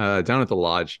stakes. Down at the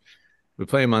lodge, we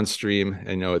play them on stream,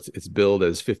 and it's billed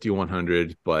as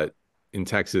 5,100, but in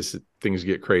Texas, things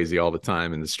get crazy all the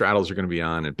time, and the straddles are going to be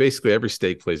on, and basically every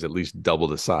stake plays at least double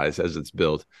the size as it's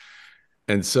billed,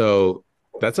 and so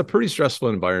that's a pretty stressful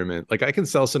environment. Like I can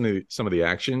sell some of the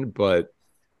action, but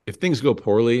if things go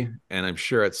poorly, and I'm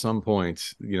sure at some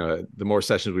point, the more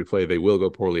sessions we play, they will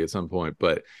go poorly at some point,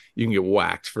 but you can get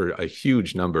whacked for a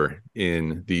huge number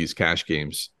in these cash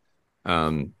games.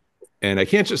 Um, and I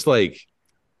can't just like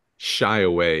shy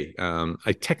away.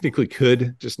 I technically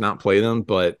could just not play them,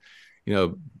 but you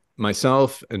know,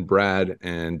 myself and Brad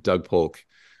and Doug Polk,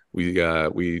 we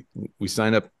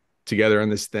signed up together on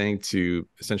this thing to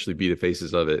essentially be the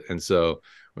faces of it, and so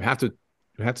we have to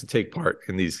take part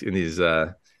in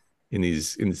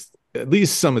at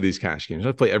least some of these cash games.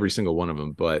 I play every single one of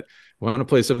them, but we want to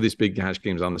play some of these big cash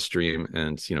games on the stream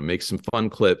and make some fun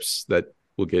clips that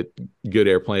will get good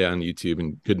airplay on YouTube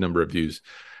and good number of views.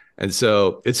 And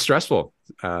so it's stressful.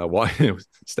 While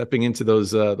stepping into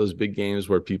those big games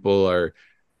where people are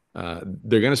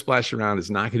they're going to splash around. It's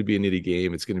not going to be a nitty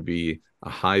game. It's going to be a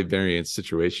high variance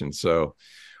situation. So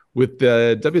with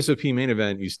the WSOP main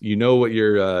event, you know what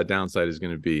your downside is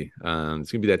going to be. It's going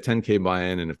to be that 10K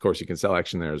buy-in, and of course you can sell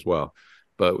action there as well.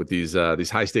 But with these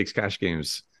high stakes cash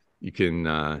games, you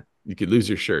could lose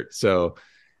your shirt. So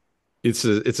it's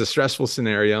a stressful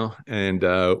scenario, and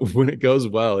when it goes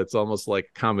well, it's almost like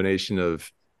a combination of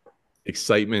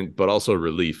excitement but also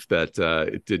relief that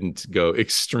it didn't go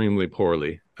extremely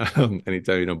poorly.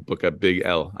 Anytime book a big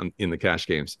L in the cash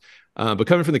games. But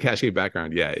coming from the cash game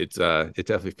background, yeah, it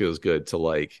definitely feels good to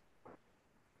like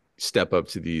step up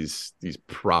to these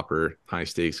proper high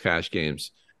stakes cash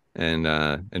games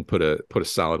and put a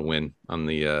solid win on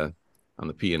the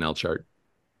P&L chart.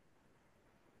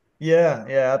 Yeah,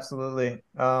 absolutely.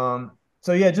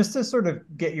 So yeah, just to sort of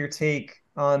get your take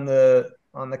on the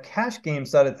cash game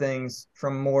side of things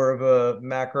from more of a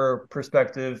macro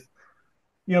perspective.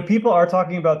 People are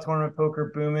talking about tournament poker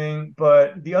booming,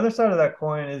 but the other side of that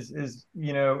coin is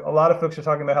a lot of folks are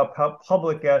talking about how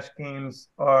public cash games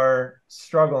are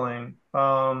struggling.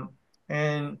 And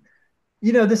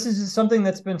this is something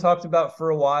that's been talked about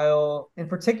for a while. In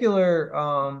particular,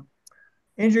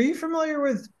 Andrew, are you familiar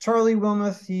with Charlie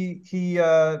Wilmoth? He's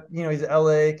an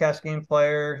LA cash game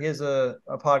player. He has a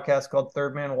podcast called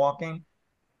Third Man Walking.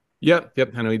 Yep.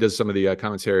 I know he does some of the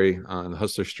commentary on the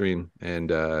Hustler stream,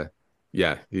 and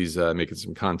yeah, he's making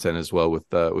some content as well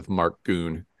with Mark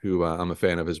Goon, who I'm a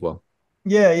fan of as well.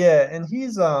 Yeah, and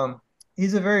he's a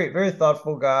very very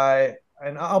thoughtful guy,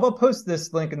 and I'll post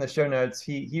this link in the show notes.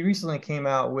 He recently came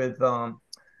out with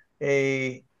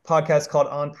a podcast called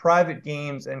On Private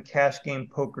Games and Cash Game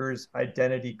Poker's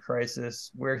Identity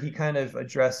Crisis, where he kind of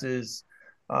addresses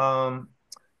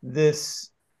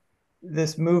this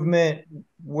this movement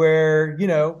where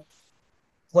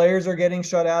players are getting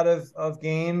shut out of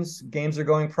games are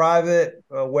going private,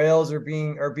 whales are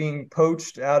being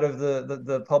poached out of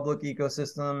the public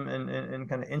ecosystem and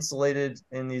kind of insulated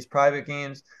in these private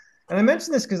games. And I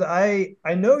mention this because I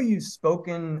know you've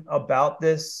spoken about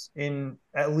this in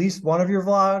at least one of your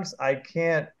vlogs. I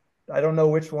don't know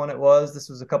which one it was. This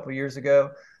was a couple of years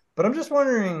ago, but I'm just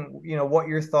wondering, what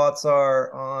your thoughts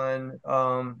are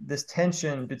on this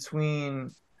tension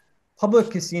between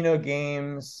public casino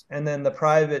games and then the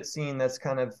private scene that's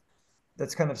kind of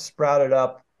sprouted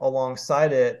up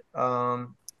alongside it.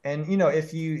 And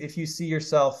if you see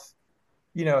yourself,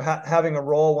 having a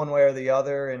role one way or the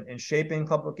other in shaping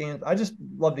public games, I just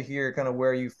love to hear kind of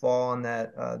where you fall on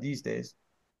that these days.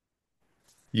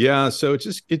 Yeah, so it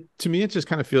to me it just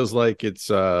kind of feels like it's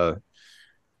sort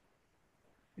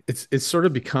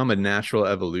of become a natural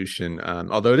evolution.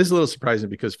 Although it is a little surprising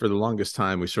because for the longest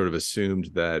time we sort of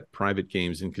assumed that private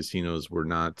games in casinos were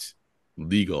not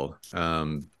legal,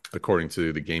 according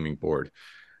to the gaming board.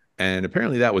 And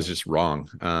apparently that was just wrong,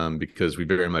 because we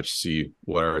very much see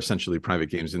what are essentially private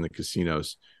games in the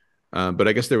casinos. But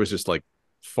I guess there was just like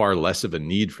far less of a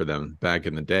need for them back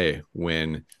in the day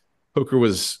when poker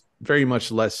was very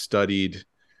much less studied.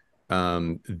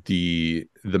 The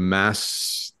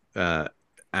mass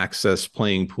access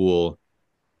playing pool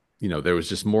there was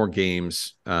just more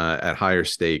games at higher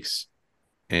stakes.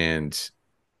 And,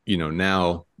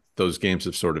 now those games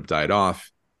have sort of died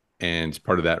off. And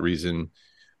part of that reason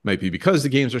might be because the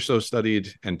games are so studied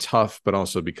and tough, but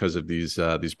also because of these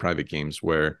private games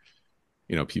where,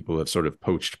 people have sort of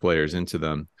poached players into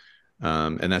them.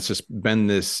 And that's just been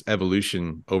this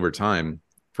evolution over time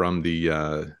from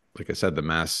like I said, the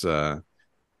mass, the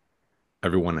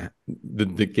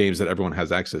games that everyone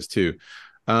has access to.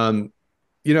 Um,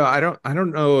 I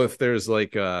don't know if there's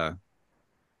like I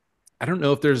don't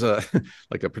know if there's a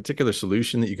like a particular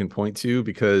solution that you can point to,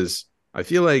 because I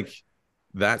feel like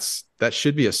that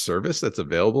should be a service that's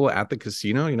available at the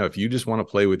casino. If you just want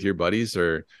to play with your buddies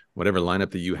or whatever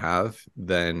lineup that you have,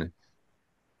 then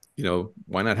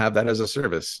why not have that as a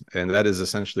service? And that is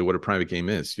essentially what a private game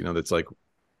is. That's like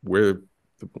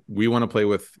we want to play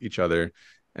with each other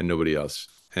and nobody else.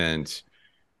 And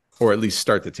or at least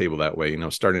start the table that way,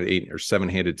 start an 8 or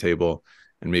 7-handed table.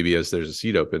 And maybe as there's a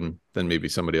seat open, then maybe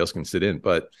somebody else can sit in.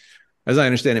 But as I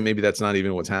understand it, maybe that's not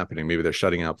even what's happening. Maybe they're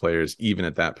shutting out players even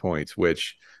at that point,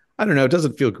 which I don't know. It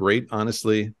doesn't feel great,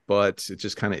 honestly, but it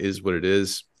just kind of is what it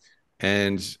is.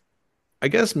 And I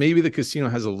guess maybe the casino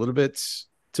has a little bit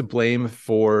to blame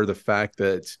for the fact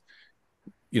that,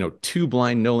 two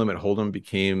blind no limit hold'em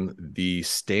became the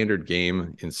standard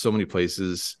game in so many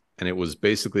places. And it was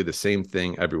basically the same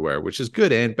thing everywhere, which is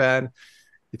good and bad.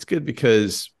 It's good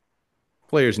because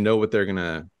players know what they're going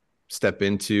to step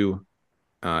into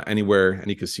anywhere,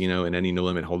 any casino, in any no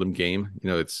limit hold'em game.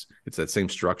 It's that same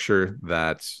structure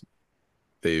that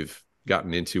they've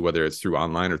gotten into, whether it's through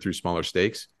online or through smaller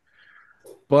stakes.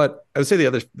 But I would say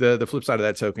the flip side of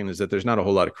that token is that there's not a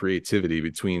whole lot of creativity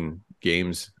between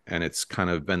games, and it's kind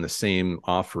of been the same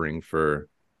offering for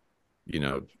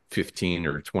 15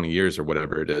 or 20 years or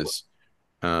whatever it is.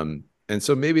 And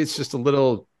so maybe it's just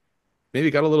maybe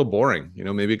it got a little boring,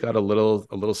 maybe it got a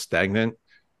little stagnant.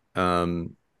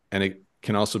 And it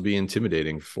can also be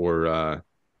intimidating for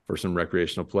some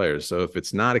recreational players. So if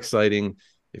it's not exciting,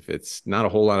 if it's not a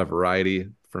whole lot of variety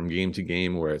from game to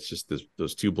game, where it's just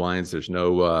those two blinds, there's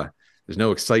no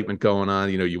excitement going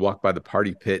on. You walk by the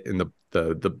party pit in the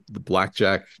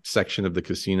blackjack section of the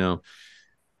casino,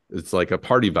 it's like a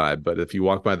party vibe. But if you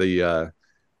walk by the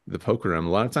poker room, a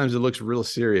lot of times it looks real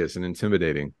serious and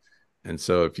intimidating. And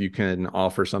so if you can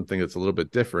offer something that's a little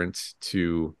bit different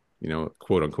to,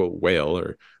 quote unquote whale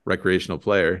or recreational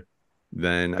player,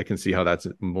 then I can see how that's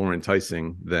more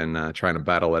enticing than trying to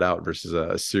battle it out versus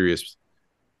a serious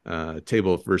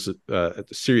table versus a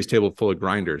serious table full of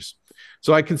grinders.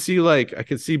 So I can see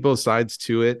both sides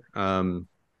to it.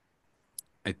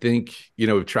 I think,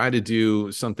 we've tried to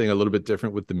do something a little bit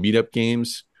different with the meetup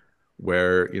games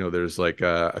where, there's like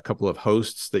a couple of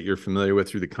hosts that you're familiar with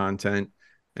through the content,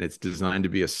 and it's designed to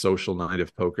be a social night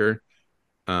of poker.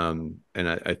 And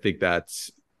I think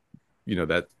that's,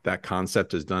 that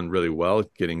concept has done really well,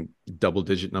 getting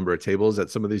double-digit number of tables at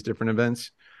some of these different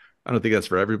events. I don't think that's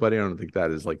for everybody. I don't think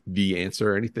that is like the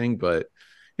answer or anything, but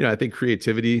I think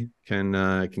creativity can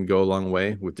go a long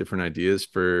way with different ideas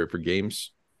for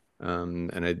games.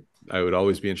 And I would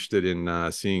always be interested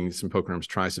in seeing some poker rooms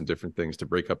try some different things to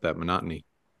break up that monotony.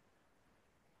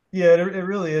 Yeah, it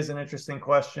really is an interesting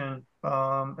question.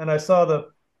 And I saw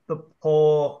the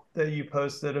poll that you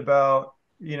posted about,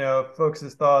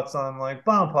 folks' thoughts on like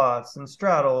bomb pots and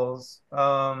straddles.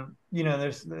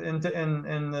 There's and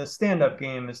the stand-up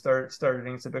game is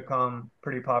starting to become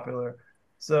pretty popular.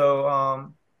 So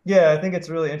yeah, I think it's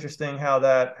really interesting how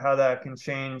that can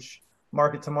change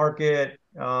market to market,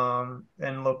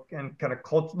 and look and kind of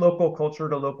local culture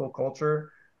to local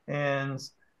culture. And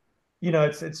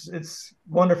it's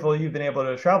wonderful you've been able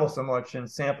to travel so much and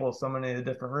sample so many of the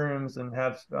different rooms and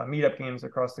have meetup games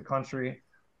across the country.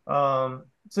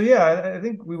 So yeah, I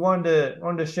think we wanted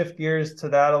to shift gears to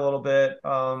that a little bit.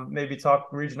 Maybe talk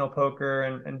regional poker,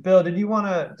 and Bill, did you want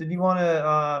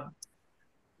to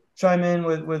chime in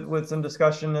with some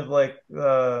discussion of like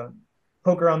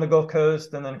poker on the Gulf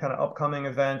Coast and then kind of upcoming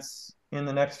events in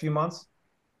the next few months?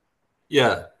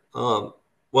 Yeah.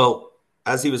 Well,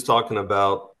 as he was talking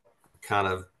about kind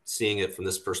of seeing it from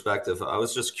this perspective, I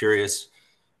was just curious,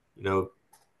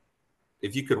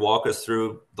 if you could walk us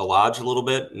through the lodge a little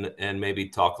bit and maybe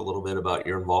talk a little bit about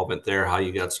your involvement there, how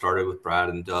you got started with Brad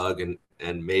and Doug,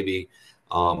 and maybe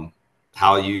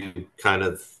how you kind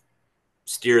of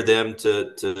steer them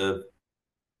to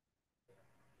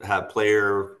have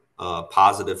player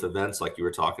positive events like you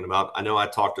were talking about. I know I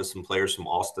talked to some players from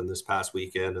Austin this past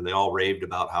weekend, and they all raved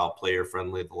about how player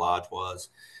friendly the lodge was.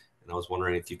 And I was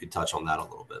wondering if you could touch on that a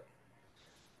little bit.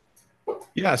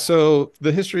 Yeah, so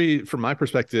the history from my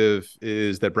perspective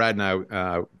is that Brad and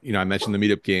I, I mentioned the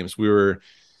meetup games. We were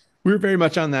very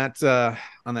much on that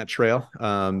trail.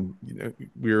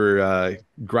 We were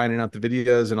grinding out the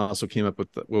videos and also came up with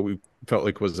what we felt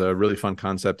like was a really fun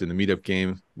concept in the meetup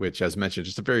game, which, as mentioned,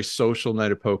 just a very social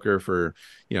night of poker for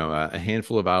a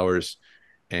handful of hours,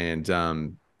 and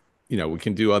we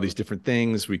can do all these different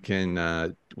things. We'll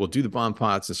do the bomb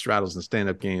pots and straddles and stand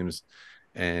up games,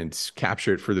 and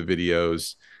capture it for the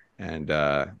videos, and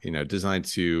designed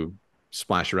to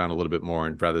splash around a little bit more,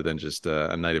 and rather than just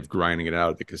a night of grinding it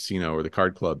out at the casino or the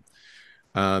card club.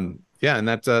 Yeah, and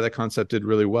that concept did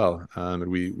really well. And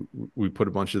we put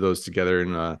a bunch of those together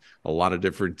in a lot of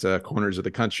different corners of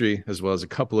the country, as well as a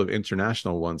couple of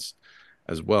international ones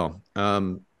as well.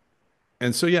 And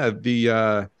so yeah,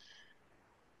 the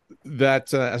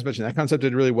that as mentioned, that concept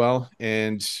did really well,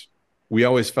 and we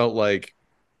always felt like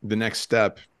the next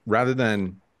step, rather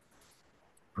than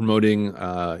promoting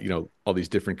all these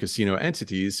different casino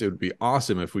entities, it would be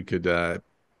awesome if we could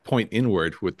point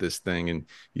inward with this thing and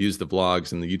use the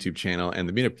vlogs and the YouTube channel and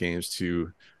the meetup games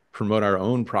to promote our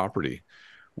own property,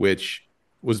 which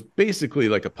was basically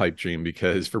like a pipe dream,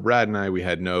 because for Brad and I, we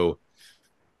had no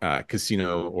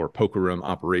casino or poker room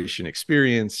operation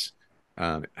experience.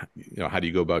 How do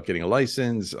you go about getting a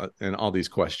license, and all these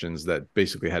questions that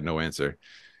basically had no answer.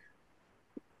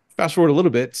 Fast forward a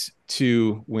little bit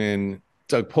to when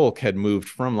Doug Polk had moved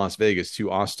from Las Vegas to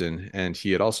Austin, and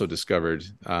he had also discovered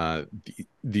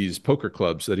these poker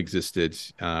clubs that existed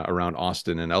around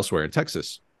Austin and elsewhere in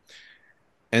Texas.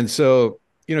 And so,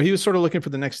 he was sort of looking for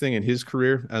the next thing in his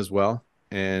career as well.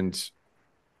 And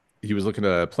he was looking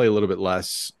to play a little bit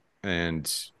less.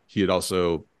 And he had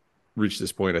also reached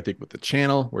this point, I think, with the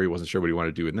channel where he wasn't sure what he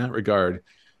wanted to do in that regard.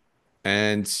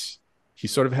 And he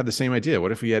sort of had the same idea.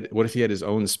 What if he had his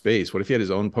own space? What if he had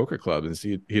his own poker club? And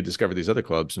he had discovered these other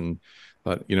clubs, and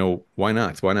thought, why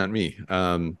not? Why not me?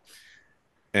 And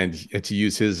to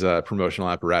use his promotional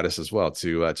apparatus as well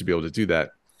to be able to do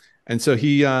that. And so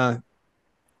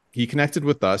he connected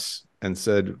with us and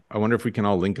said, I wonder if we can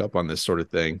all link up on this sort of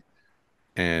thing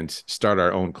and start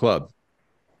our own club.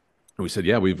 And we said,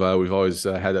 yeah, we've always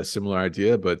had a similar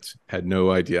idea, but had no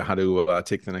idea how to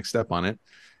take the next step on it.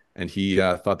 And he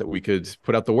thought that we could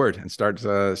put out the word and start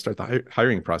the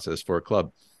hiring process for a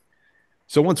club.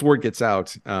 So once word gets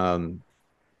out, the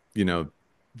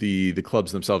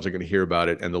clubs themselves are going to hear about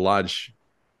it, and the lodge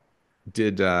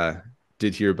did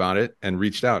hear about it and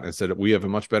reached out and said, we have a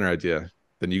much better idea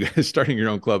than you guys starting your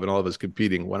own club and all of us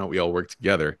competing. Why don't we all work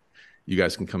together? You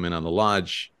guys can come in on the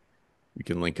lodge. We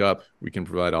can link up. We can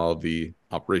provide all of the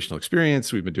operational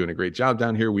experience. We've been doing a great job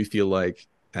down here, we feel like,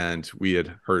 and we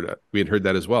had heard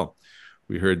that as well.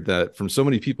 We heard that from so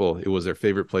many people, it was their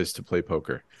favorite place to play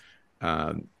poker,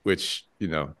 which,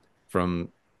 from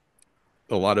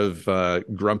a lot of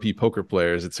grumpy poker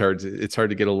players, it's hard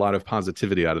to get a lot of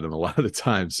positivity out of them a lot of the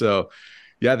time. So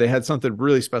yeah, they had something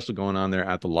really special going on there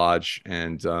at the lodge,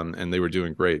 and they were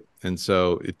doing great. And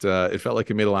so it felt like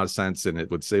it made a lot of sense, and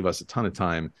it would save us a ton of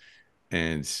time.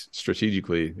 And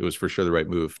strategically, it was for sure the right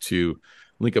move to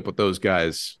link up with those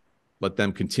guys, let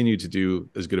them continue to do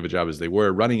as good of a job as they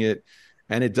were running it.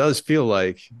 And it does feel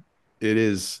like it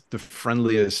is the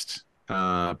friendliest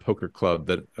poker club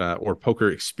that or poker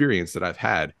experience that I've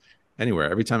had anywhere.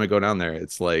 Every time I go down there,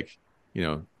 it's like,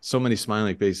 so many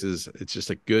smiling faces. It's just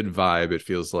a good vibe, it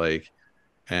feels like.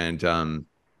 And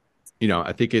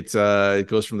I think it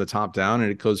goes from the top down,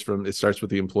 and it starts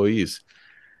with the employees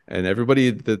and everybody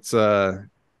it's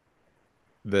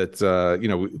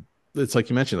like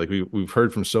you mentioned, like we've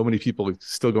heard from so many people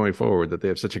still going forward that they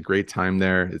have such a great time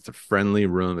there. It's a friendly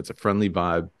room, it's a friendly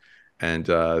vibe, and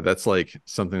that's like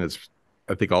something that's,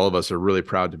 I think, all of us are really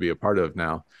proud to be a part of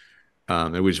now.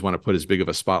 And we just want to put as big of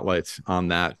a spotlight on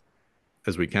that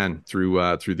as we can through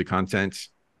the content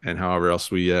and however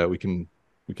else we can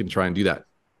try and do that.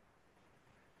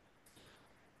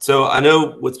 So I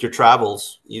know with your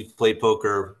travels, you've played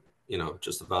poker,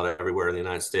 just about everywhere in the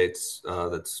United States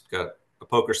that's got a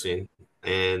poker scene.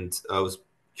 And I was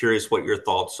curious what your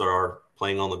thoughts are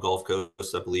playing on the Gulf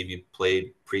Coast. I believe you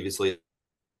played previously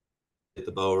at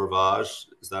the Beau Rivage.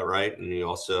 Is that right? And you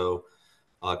also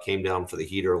came down for the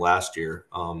heater last year.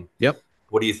 Yep.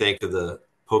 What do you think of the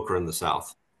poker in the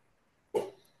South?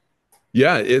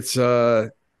 Yeah, it's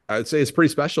I'd say it's pretty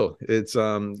special. It's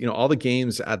all the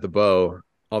games at the Beau,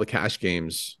 all the cash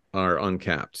games are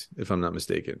uncapped, if I'm not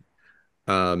mistaken.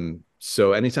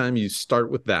 So anytime you start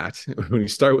with that, when you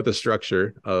start with a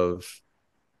structure of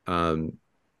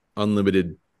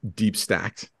unlimited deep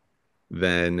stacked,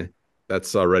 then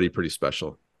that's already pretty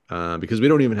special. because we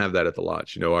don't even have that at the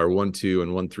lodge. Our 1-2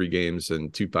 and 1-3 games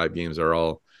and 2-5 games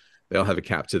they all have a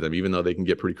cap to them, even though they can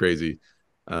get pretty crazy.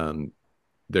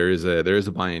 There is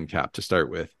a buy-in cap to start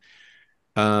with.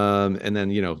 And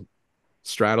then,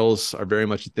 straddles are very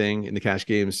much a thing in the cash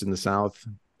games in the South.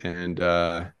 And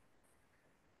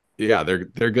yeah,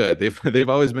 they're good. They've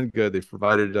always been good. They've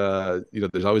provided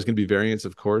there's always going to be variants,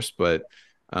 of course, but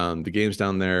the games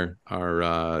down there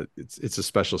are it's a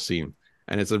special scene.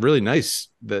 And it's a really nice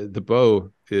the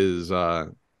Bow is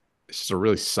it's just a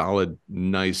really solid,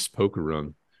 nice poker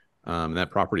room. And that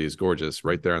property is gorgeous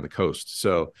right there on the coast.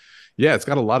 So yeah, it's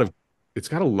got a lot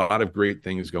of great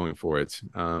things going for it.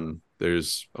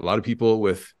 There's a lot of people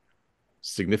with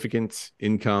significant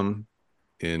income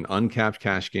in uncapped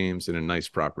cash games in a nice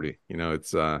property.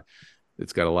 It's got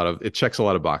it checks a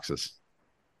lot of boxes.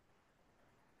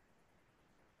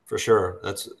 For sure.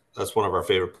 That's one of our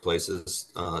favorite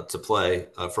places to play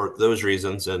for those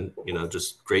reasons, and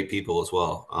just great people as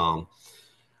well.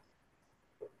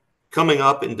 Coming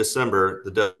up in December,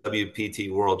 the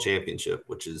WPT World Championship,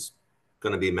 which is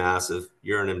going to be massive.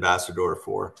 You're an ambassador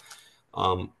for.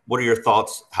 What are your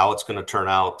thoughts? How it's going to turn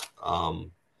out?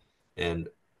 And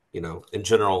in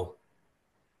general,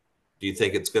 do you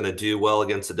think it's going to do well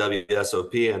against the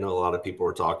WSOP? I know a lot of people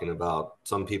are talking about.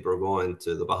 Some people are going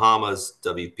to the Bahamas,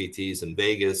 WPTs in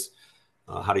Vegas.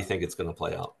 How do you think it's going to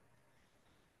play out?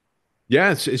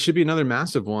 Yeah, it should be another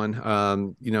massive one.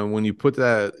 When you put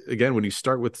that again, when you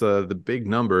start with the big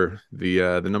number,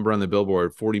 the number on the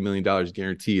billboard, $40 million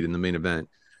guaranteed in the main event,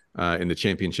 in the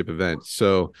championship event.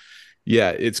 So,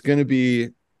 yeah, it's gonna be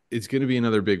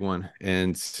another big one,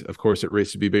 and of course, it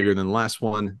races to be bigger than the last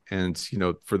one. And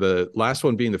for the last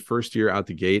one being the first year out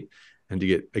the gate, and to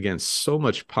get again so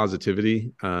much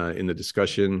positivity in the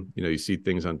discussion. You see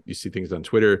things on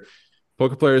Twitter.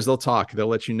 Poker players, they'll talk. They'll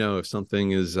let you know if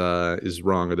something is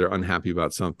wrong or they're unhappy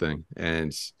about something.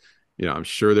 And I'm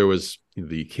sure there was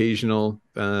the occasional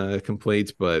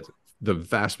complaint, but the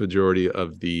vast majority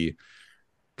of the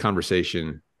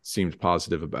conversation seemed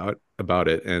positive about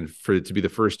it. And for it to be the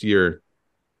first year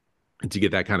and to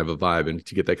get that kind of a vibe and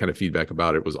to get that kind of feedback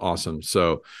about it was awesome.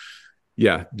 So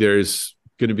yeah, there's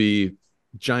going to be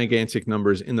gigantic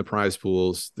numbers in the prize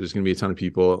pools. There's going to be a ton of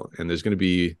people, and there's going to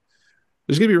be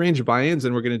a range of buy-ins,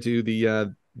 and we're going to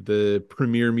do the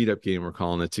premier meetup game, we're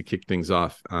calling it, to kick things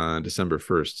off on December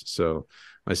 1st. So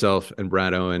myself and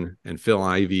Brad Owen and Phil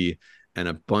Ivey and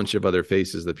a bunch of other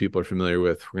faces that people are familiar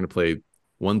with, we're going to play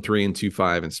 1-3 and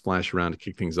 2-5 and splash around to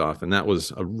kick things off. And that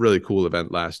was a really cool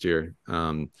event last year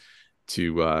to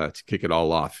kick it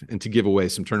all off and to give away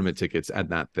some tournament tickets at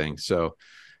that thing. So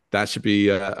that should be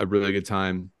a really good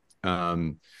time.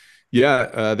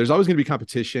 There's always going to be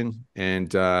competition,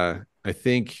 and I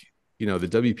think the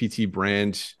WPT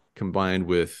brand combined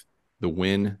with the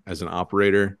Win as an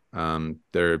operator,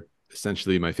 they're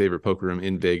essentially my favorite poker room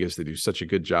in Vegas. They do such a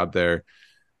good job there,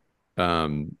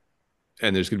 and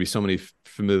there's going to be so many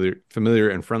familiar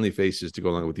and friendly faces to go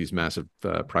along with these massive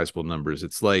prize pool numbers.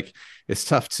 It's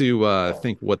tough to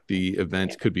think what the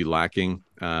event could be lacking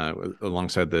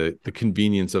alongside the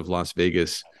convenience of Las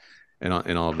Vegas and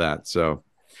all of that. So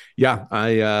yeah,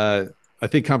 I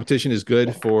think competition is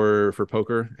good for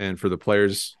poker and for the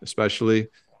players especially.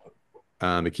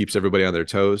 It keeps everybody on their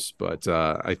toes, but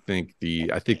I think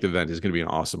the event is going to be an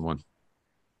awesome one.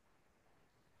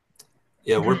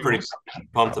 Yeah, we're pretty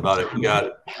pumped about it. We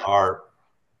got our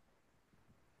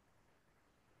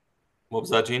what was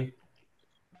that, Gene?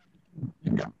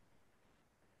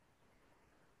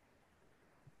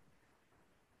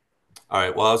 All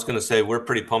right. Well, I was going to say we're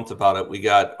pretty pumped about it. We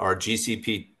got our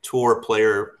GCP Tour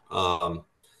player.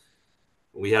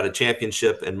 We had a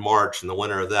championship in March, and the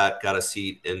winner of that got a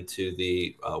seat into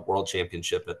the World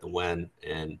Championship at the Wen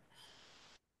in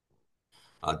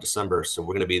December. So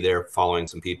we're going to be there following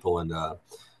some people, and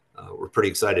we're pretty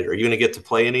excited. Are you going to get to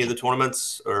play any of the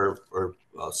tournaments, or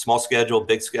small schedule,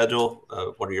 big schedule?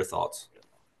 What are your thoughts?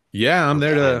 Yeah, I'm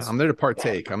there to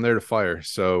partake. I'm there to fire.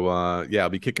 So I'll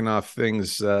be kicking off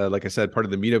things like I said, part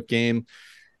of the meetup game.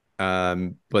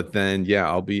 But then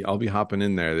I'll be hopping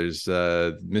in there. There's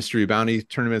mystery bounty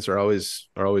tournaments are always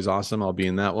awesome. I'll be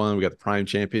in that one. We got the Prime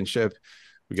Championship.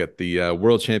 We got the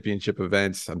World Championship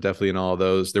events. I'm definitely in all of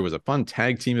those. There was a fun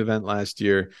tag team event last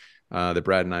year that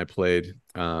Brad and I played.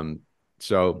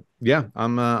 So yeah,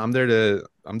 I'm there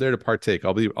to partake.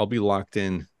 I'll be locked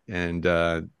in and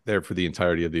there for the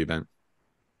entirety of the event.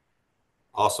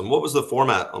 Awesome. What was the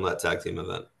format on that tag team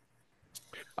event?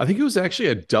 I think it was actually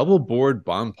a double board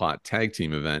bomb pot tag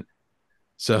team event.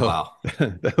 So wow.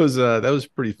 that was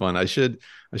pretty fun. I should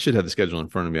have the schedule in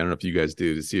front of me. I don't know if you guys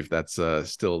do, to see if that's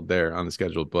still there on the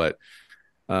schedule, but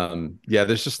Yeah,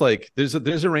 there's just like there's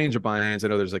a range of buy-ins. I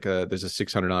know there's a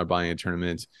 $600 buy-in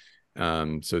tournament.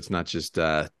 So it's not just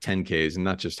 10Ks and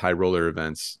not just high roller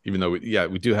events, even though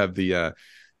we do have the $1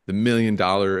 million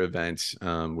event,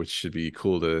 which should be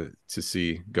cool to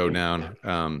see go down.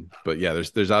 But yeah,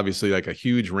 there's obviously like a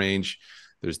huge range.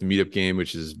 There's the meetup game,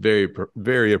 which is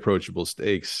very approachable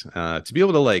stakes. To be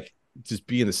able to like just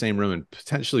be in the same room and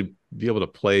potentially be able to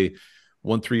play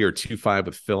 1-3 or 2-5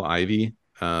 with Phil Ivey,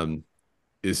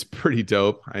 is pretty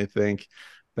dope. I think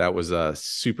that was a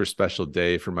super special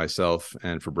day for myself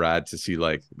and for Brad to see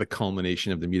like the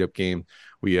culmination of the meetup game.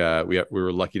 We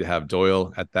were lucky to have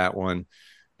Doyle at that one,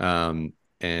 um,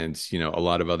 and a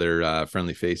lot of other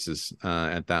friendly faces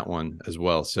at that one as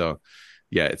well. So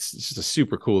yeah, it's just a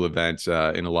super cool event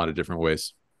in a lot of different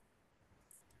ways.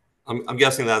 I'm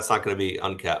guessing that's not going to be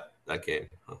uncapped, that game.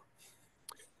 Huh?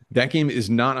 That game is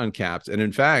not uncapped, and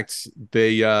in fact,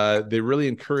 they really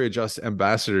encourage us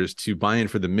ambassadors to buy in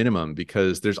for the minimum,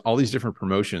 because there's all these different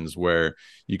promotions where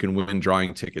you can win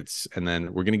drawing tickets, and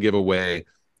then we're going to give away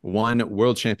one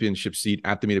world championship seat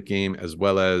at the meetup game, as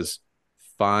well as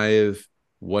 5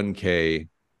 1K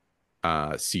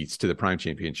seats to the Prime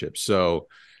Championship. So,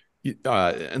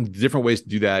 and different ways to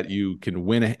do that. You can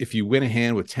win if you win a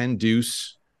hand with 10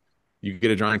 deuce, you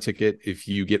get a drawing ticket. If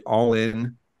you get all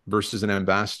in versus an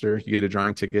ambassador, you get a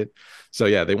drawing ticket. So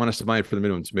yeah, they want us to buy it for the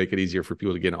minimum to make it easier for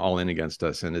people to get all in against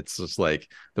us. And it's just like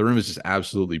the room is just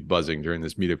absolutely buzzing during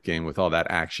this meetup game with all that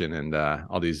action and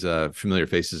all these familiar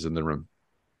faces in the room.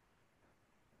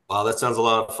 Wow, that sounds a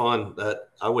lot of fun. That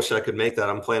I wish I could make that.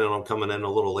 I'm planning on coming in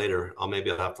a little later. I'll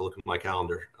have to look at my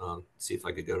calendar, see if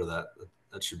I could go to that.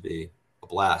 That should be a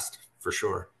blast for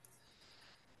sure.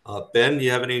 Ben, do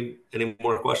you have any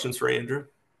more questions for Andrew?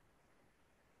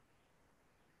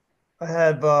 I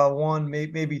have one,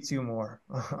 maybe two more.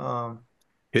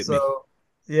 Hit me. So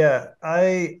yeah,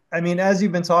 I mean, as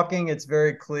you've been talking, it's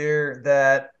very clear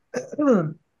that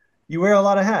you wear a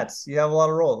lot of hats. You have a lot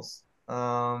of roles.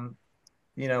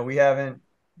 We haven't.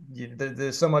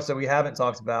 There's so much that we haven't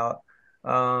talked about.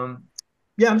 Um,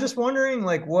 yeah, I'm just wondering,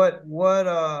 like, what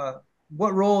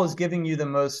role is giving you the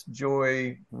most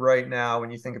joy right now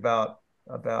when you think about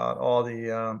all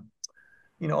the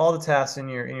all the tasks in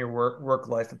your work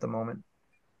life at the moment.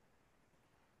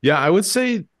 Yeah, I would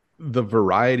say the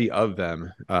variety of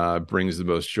them brings the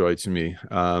most joy to me.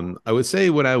 I would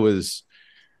say when I was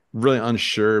really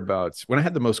unsure about when I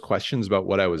had the most questions about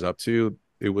what I was up to,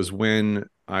 it was when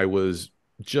I was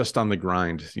just on the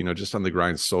grind, just on the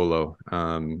grind solo,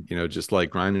 just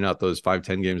like grinding out those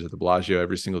 5-10 games at the Bellagio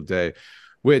every single day,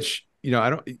 which,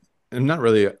 I'm not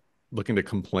really looking to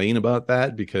complain about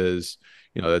that, because,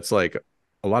 that's like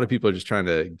a lot of people are just trying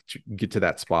to get to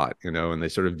that spot, and they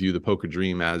sort of view the poker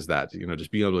dream as that,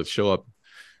 just being able to show up.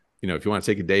 If you want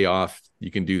to take a day off, you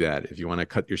can do that. If you want to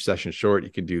cut your session short,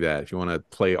 you can do that. If you want to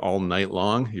play all night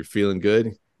long, you're feeling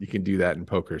good, you can do that in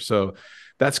poker. So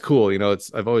that's cool.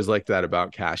 I've always liked that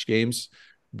about cash games,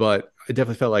 but I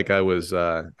definitely felt like I was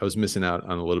missing out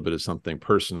on a little bit of something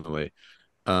personally.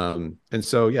 And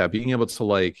so yeah, being able to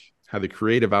like have the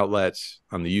creative outlets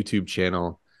on the YouTube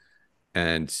channel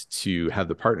and to have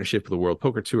the partnership with the World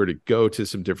Poker Tour to go to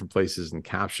some different places and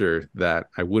capture that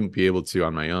I wouldn't be able to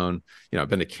on my own. I've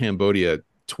been to Cambodia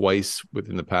twice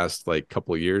within the past like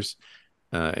couple of years,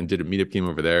 and did a meetup game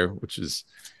over there, which is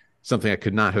something I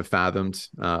could not have fathomed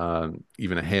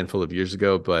even a handful of years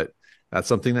ago, but that's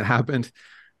something that happened.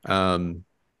 To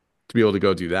be able to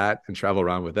go do that and travel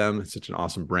around with them, it's such an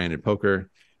awesome brand in poker.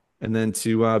 And then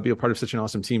to be a part of such an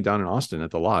awesome team down in Austin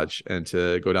at the Lodge, and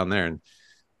to go down there and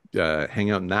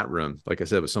hang out in that room, like I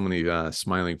said, with so many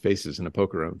smiling faces in a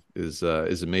poker room is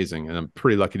amazing, and I'm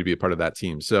pretty lucky to be a part of that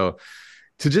team. So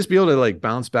to just be able to like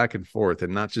bounce back and forth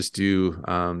and not just do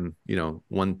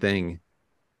one thing,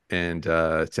 and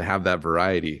to have that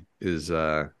variety is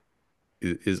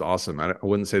awesome. I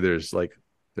wouldn't say there's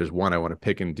one I want to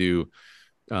pick and do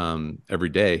every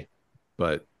day,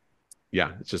 but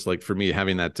yeah, it's just like for me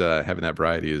having that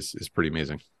variety is pretty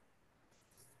amazing.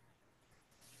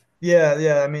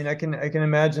 Yeah. I mean, I can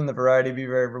imagine the variety be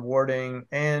very rewarding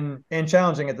and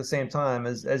challenging at the same time,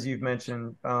 as you've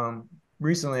mentioned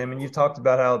recently. I mean, you've talked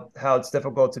about how it's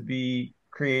difficult to be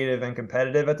creative and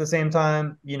competitive at the same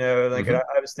time. Like Mm-hmm.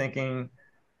 I was thinking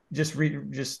just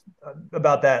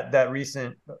about that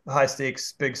recent high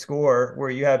stakes big score where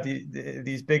you have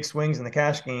these big swings in the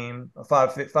cash game,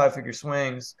 five figure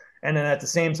swings, and then at the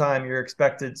same time you're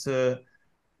expected to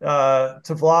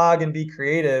vlog and be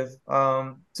creative.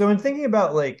 So in thinking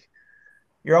about like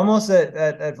you're almost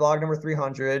at vlog number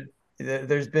 300,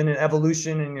 there's been an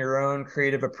evolution in your own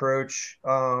creative approach.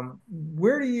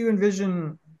 Where do you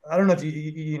envision I don't know if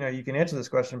you know you can answer this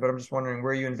question, but I'm just wondering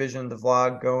where you envision the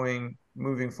vlog going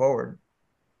moving forward.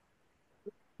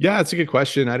 Yeah, it's a good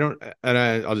question.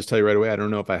 I'll just tell you right away. I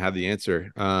don't know if I have the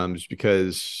answer. Just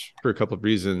because for a couple of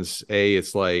reasons. A,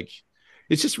 it's like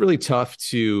it's just really tough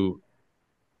to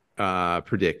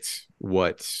predict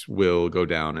what will go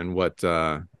down and what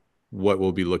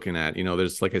we'll be looking at. You know,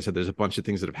 there's like I said, there's a bunch of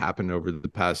things that have happened over the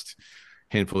past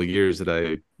handful of years that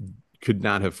I could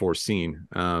not have foreseen.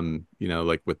 You know,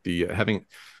 like with the having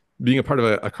being a part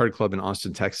of a card club in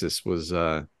Austin, Texas was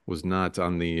not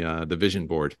on the vision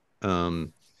board.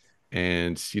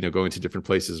 And you know, going to different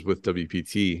places with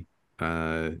WPT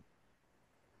uh,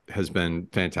 has been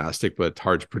fantastic, but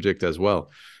hard to predict as well.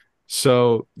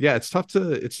 So yeah, it's tough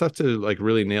to like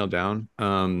really nail down.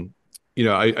 You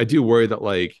know, I do worry that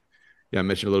like yeah, I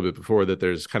mentioned a little bit before that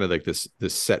there's kind of like this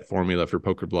set formula for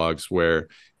poker blogs where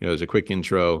you know there's a quick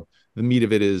intro. The meat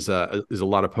of it is a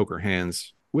lot of poker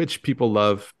hands, which people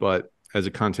love, but as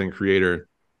a content creator,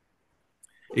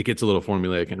 it gets a little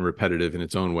formulaic and repetitive in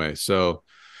its own way. So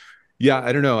yeah,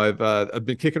 I don't know. I've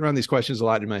been kicking around these questions a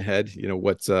lot in my head. You know,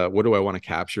 what do I want to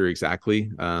capture exactly?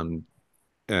 Uh,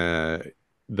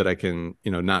 that I can,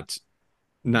 you know, not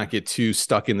get too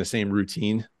stuck in the same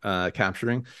routine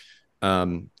capturing.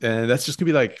 And that's just gonna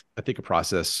be like I think a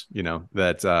process, you know,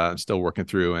 that I'm still working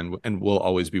through and will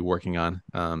always be working on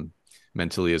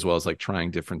mentally as well as like trying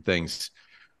different things.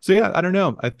 So yeah, I don't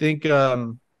know. I think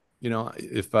you know,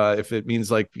 if it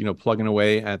means like, you know, plugging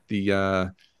away at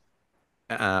the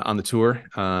on the tour,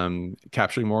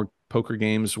 capturing more poker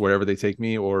games wherever they take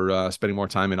me, or spending more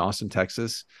time in Austin,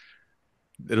 Texas,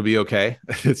 it'll be okay.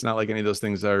 It's not like any of those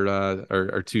things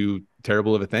are too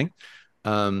terrible of a thing.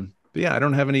 But yeah, I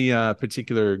don't have any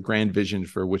particular grand vision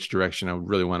for which direction I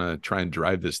really want to try and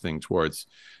drive this thing towards.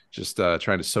 Just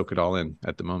trying to soak it all in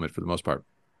at the moment for the most part.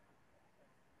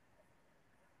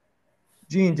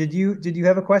 Gene, did you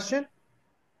have a question?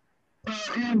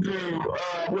 Andrew,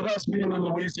 with us being in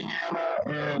Louisiana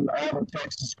and all the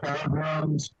Texas crowd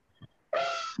runs,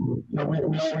 you know, we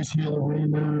always hear the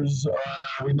rumors.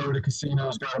 We know the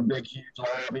casino's got a big, huge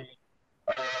lobby.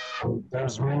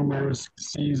 There's rumors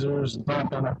Caesars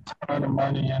dumping a ton of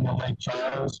money into Lake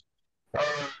Charles.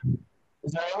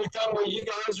 Is there anything that you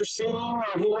guys are seeing or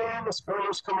hearing as far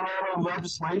as coming out of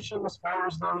legislation as far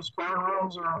as those crowd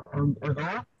runs are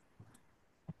there?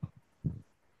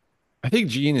 I think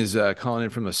Gene is calling in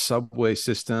from a subway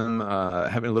system,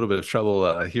 having a little bit of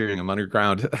trouble hearing him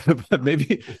underground. But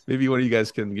maybe one of you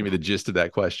guys can give me the gist of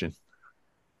that question.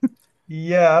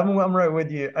 Yeah, I'm right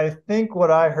with you. I think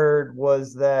what I heard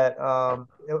was that I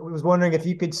was wondering if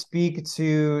you could speak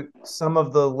to some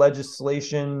of the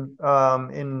legislation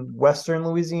in Western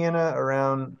Louisiana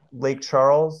around Lake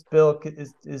Charles. Bill,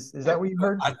 is that what you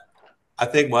heard? I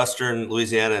think Western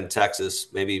Louisiana and Texas,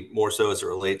 maybe more so as it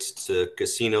relates to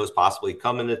casinos possibly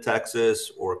coming to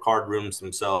Texas or card rooms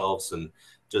themselves, and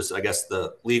just I guess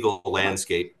the legal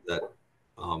landscape that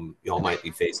y'all might be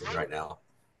facing right now.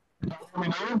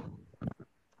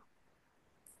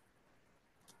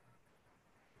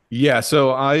 Yeah,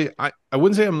 so I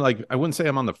wouldn't say I wouldn't say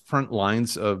I'm on the front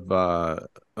lines of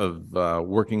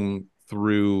working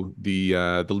through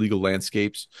the legal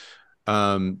landscapes.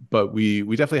 But we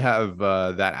definitely have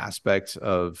that aspect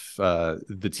of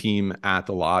the team at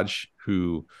the lodge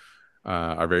who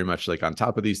are very much like on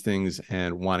top of these things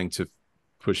and wanting to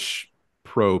push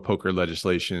pro poker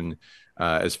legislation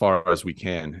as far as we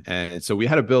can. And so we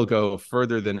had a bill go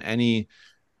further than any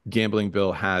gambling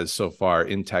bill has so far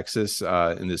in Texas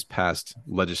in this past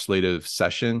legislative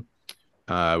session.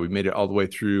 We made it all the way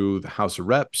through the House of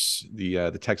Reps,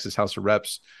 the Texas House of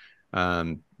Reps,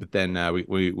 but then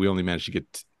we only managed to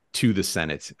get to the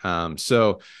Senate.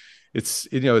 So it's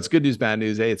you know it's good news, bad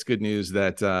news. It's good news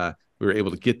that we were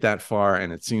able to get that far,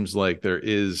 and it seems like there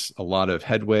is a lot of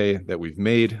headway that we've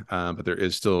made, but there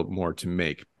is still more to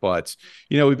make. But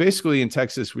you know, we basically in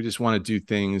Texas we just want to do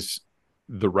things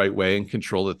the right way and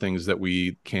control the things that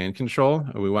we can control.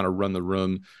 And we want to run the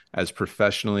room as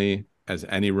professionally as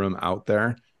any room out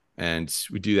there, and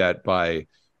we do that by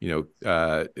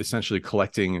essentially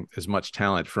collecting as much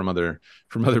talent from other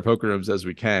poker rooms as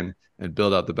we can and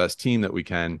build out the best team that we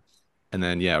can, and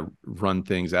then run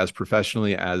things as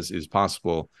professionally as is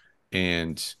possible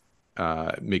and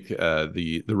make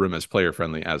the room as player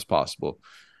friendly as possible.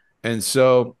 And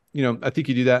so, you know, I think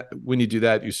you do that. When you do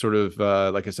that, you sort of,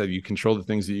 like I said, you control the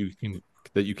things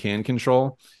that you can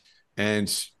control.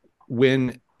 And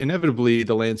when inevitably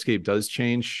the landscape does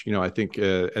change, you know, I think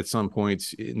at some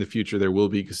point in the future there will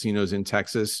be casinos in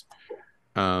Texas.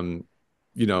 You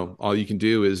know, all you can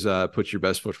do is put your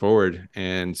best foot forward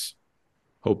and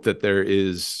hope that there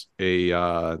is a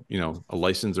a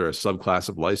license or a subclass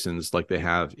of license like they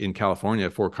have in California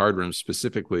for card rooms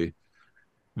specifically,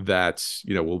 that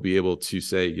we'll be able to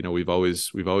say, we've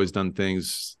always done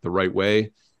things the right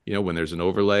way. When there's an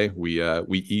overlay, we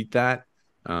eat that.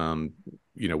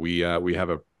 We have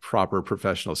a proper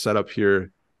professional setup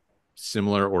here,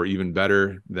 similar or even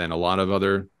better than a lot of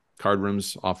other card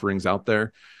rooms offerings out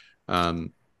there.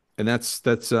 And that's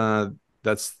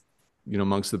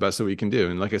amongst the best that we can do.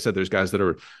 And like I said, there's guys that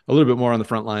are a little bit more on the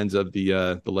front lines of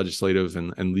the legislative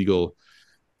and legal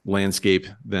landscape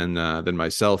than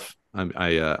myself.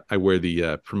 I wear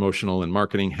the promotional and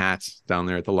marketing hats down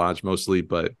there at the lodge mostly,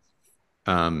 but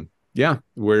yeah,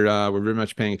 we're very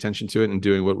much paying attention to it and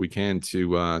doing what we can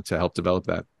to help develop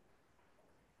that.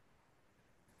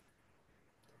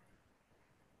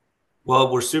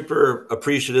 Well, we're super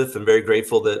appreciative and very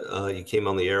grateful that you came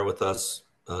on the air with us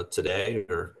today,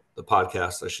 or the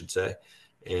podcast, I should say.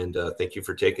 And thank you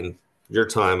for taking your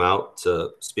time out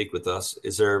to speak with us.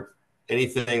 Is there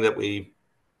anything that we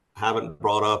haven't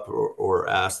brought up or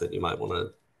asked that you might want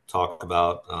to talk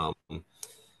about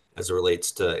as it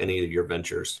relates to any of your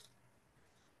ventures?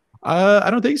 I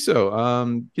don't think so.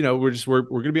 We're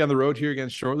going to be on the road here again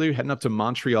shortly. We're heading up to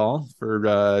Montreal for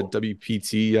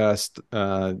WPT.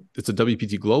 It's a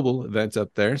WPT Global event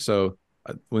up there. So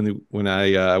when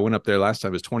I went up there last time,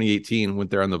 it was 2018.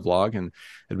 Went there on the vlog, and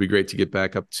it'd be great to get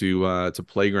back up to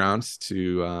Playgrounds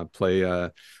to play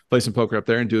some poker up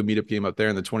there and do a meetup game up there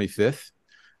on the 25th,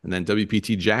 and then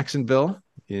WPT Jacksonville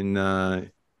in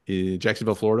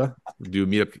Jacksonville, Florida. We'll do a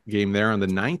meetup game there on the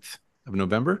 9th of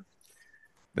November.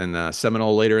 Then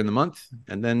Seminole later in the month,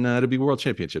 and then it'll be World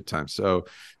Championship time. So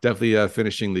definitely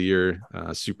finishing the year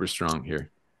super strong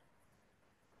here.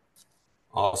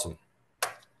 Awesome.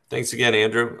 Thanks again,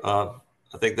 Andrew. I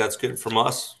think that's good from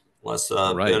us, unless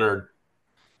right. Ben or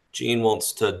Gene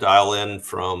wants to dial in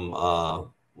from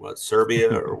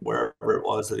Serbia or wherever it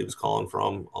was that he was calling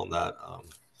from on that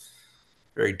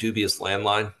very dubious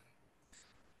landline.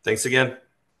 Thanks again.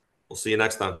 We'll see you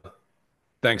next time.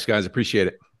 Thanks, guys. Appreciate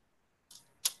it.